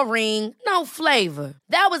 Boring. No flavor.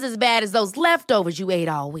 That was as bad as those leftovers you ate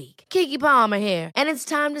all week. Keke Palmer here, and it's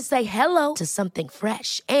time to say hello to something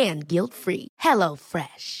fresh and guilt-free. Hello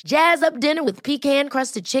Fresh. Jazz up dinner with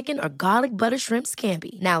pecan-crusted chicken or garlic butter shrimp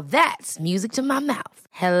scampi. Now that's music to my mouth.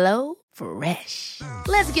 Hello Fresh.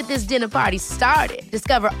 Let's get this dinner party started.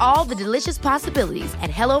 Discover all the delicious possibilities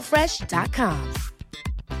at HelloFresh.com.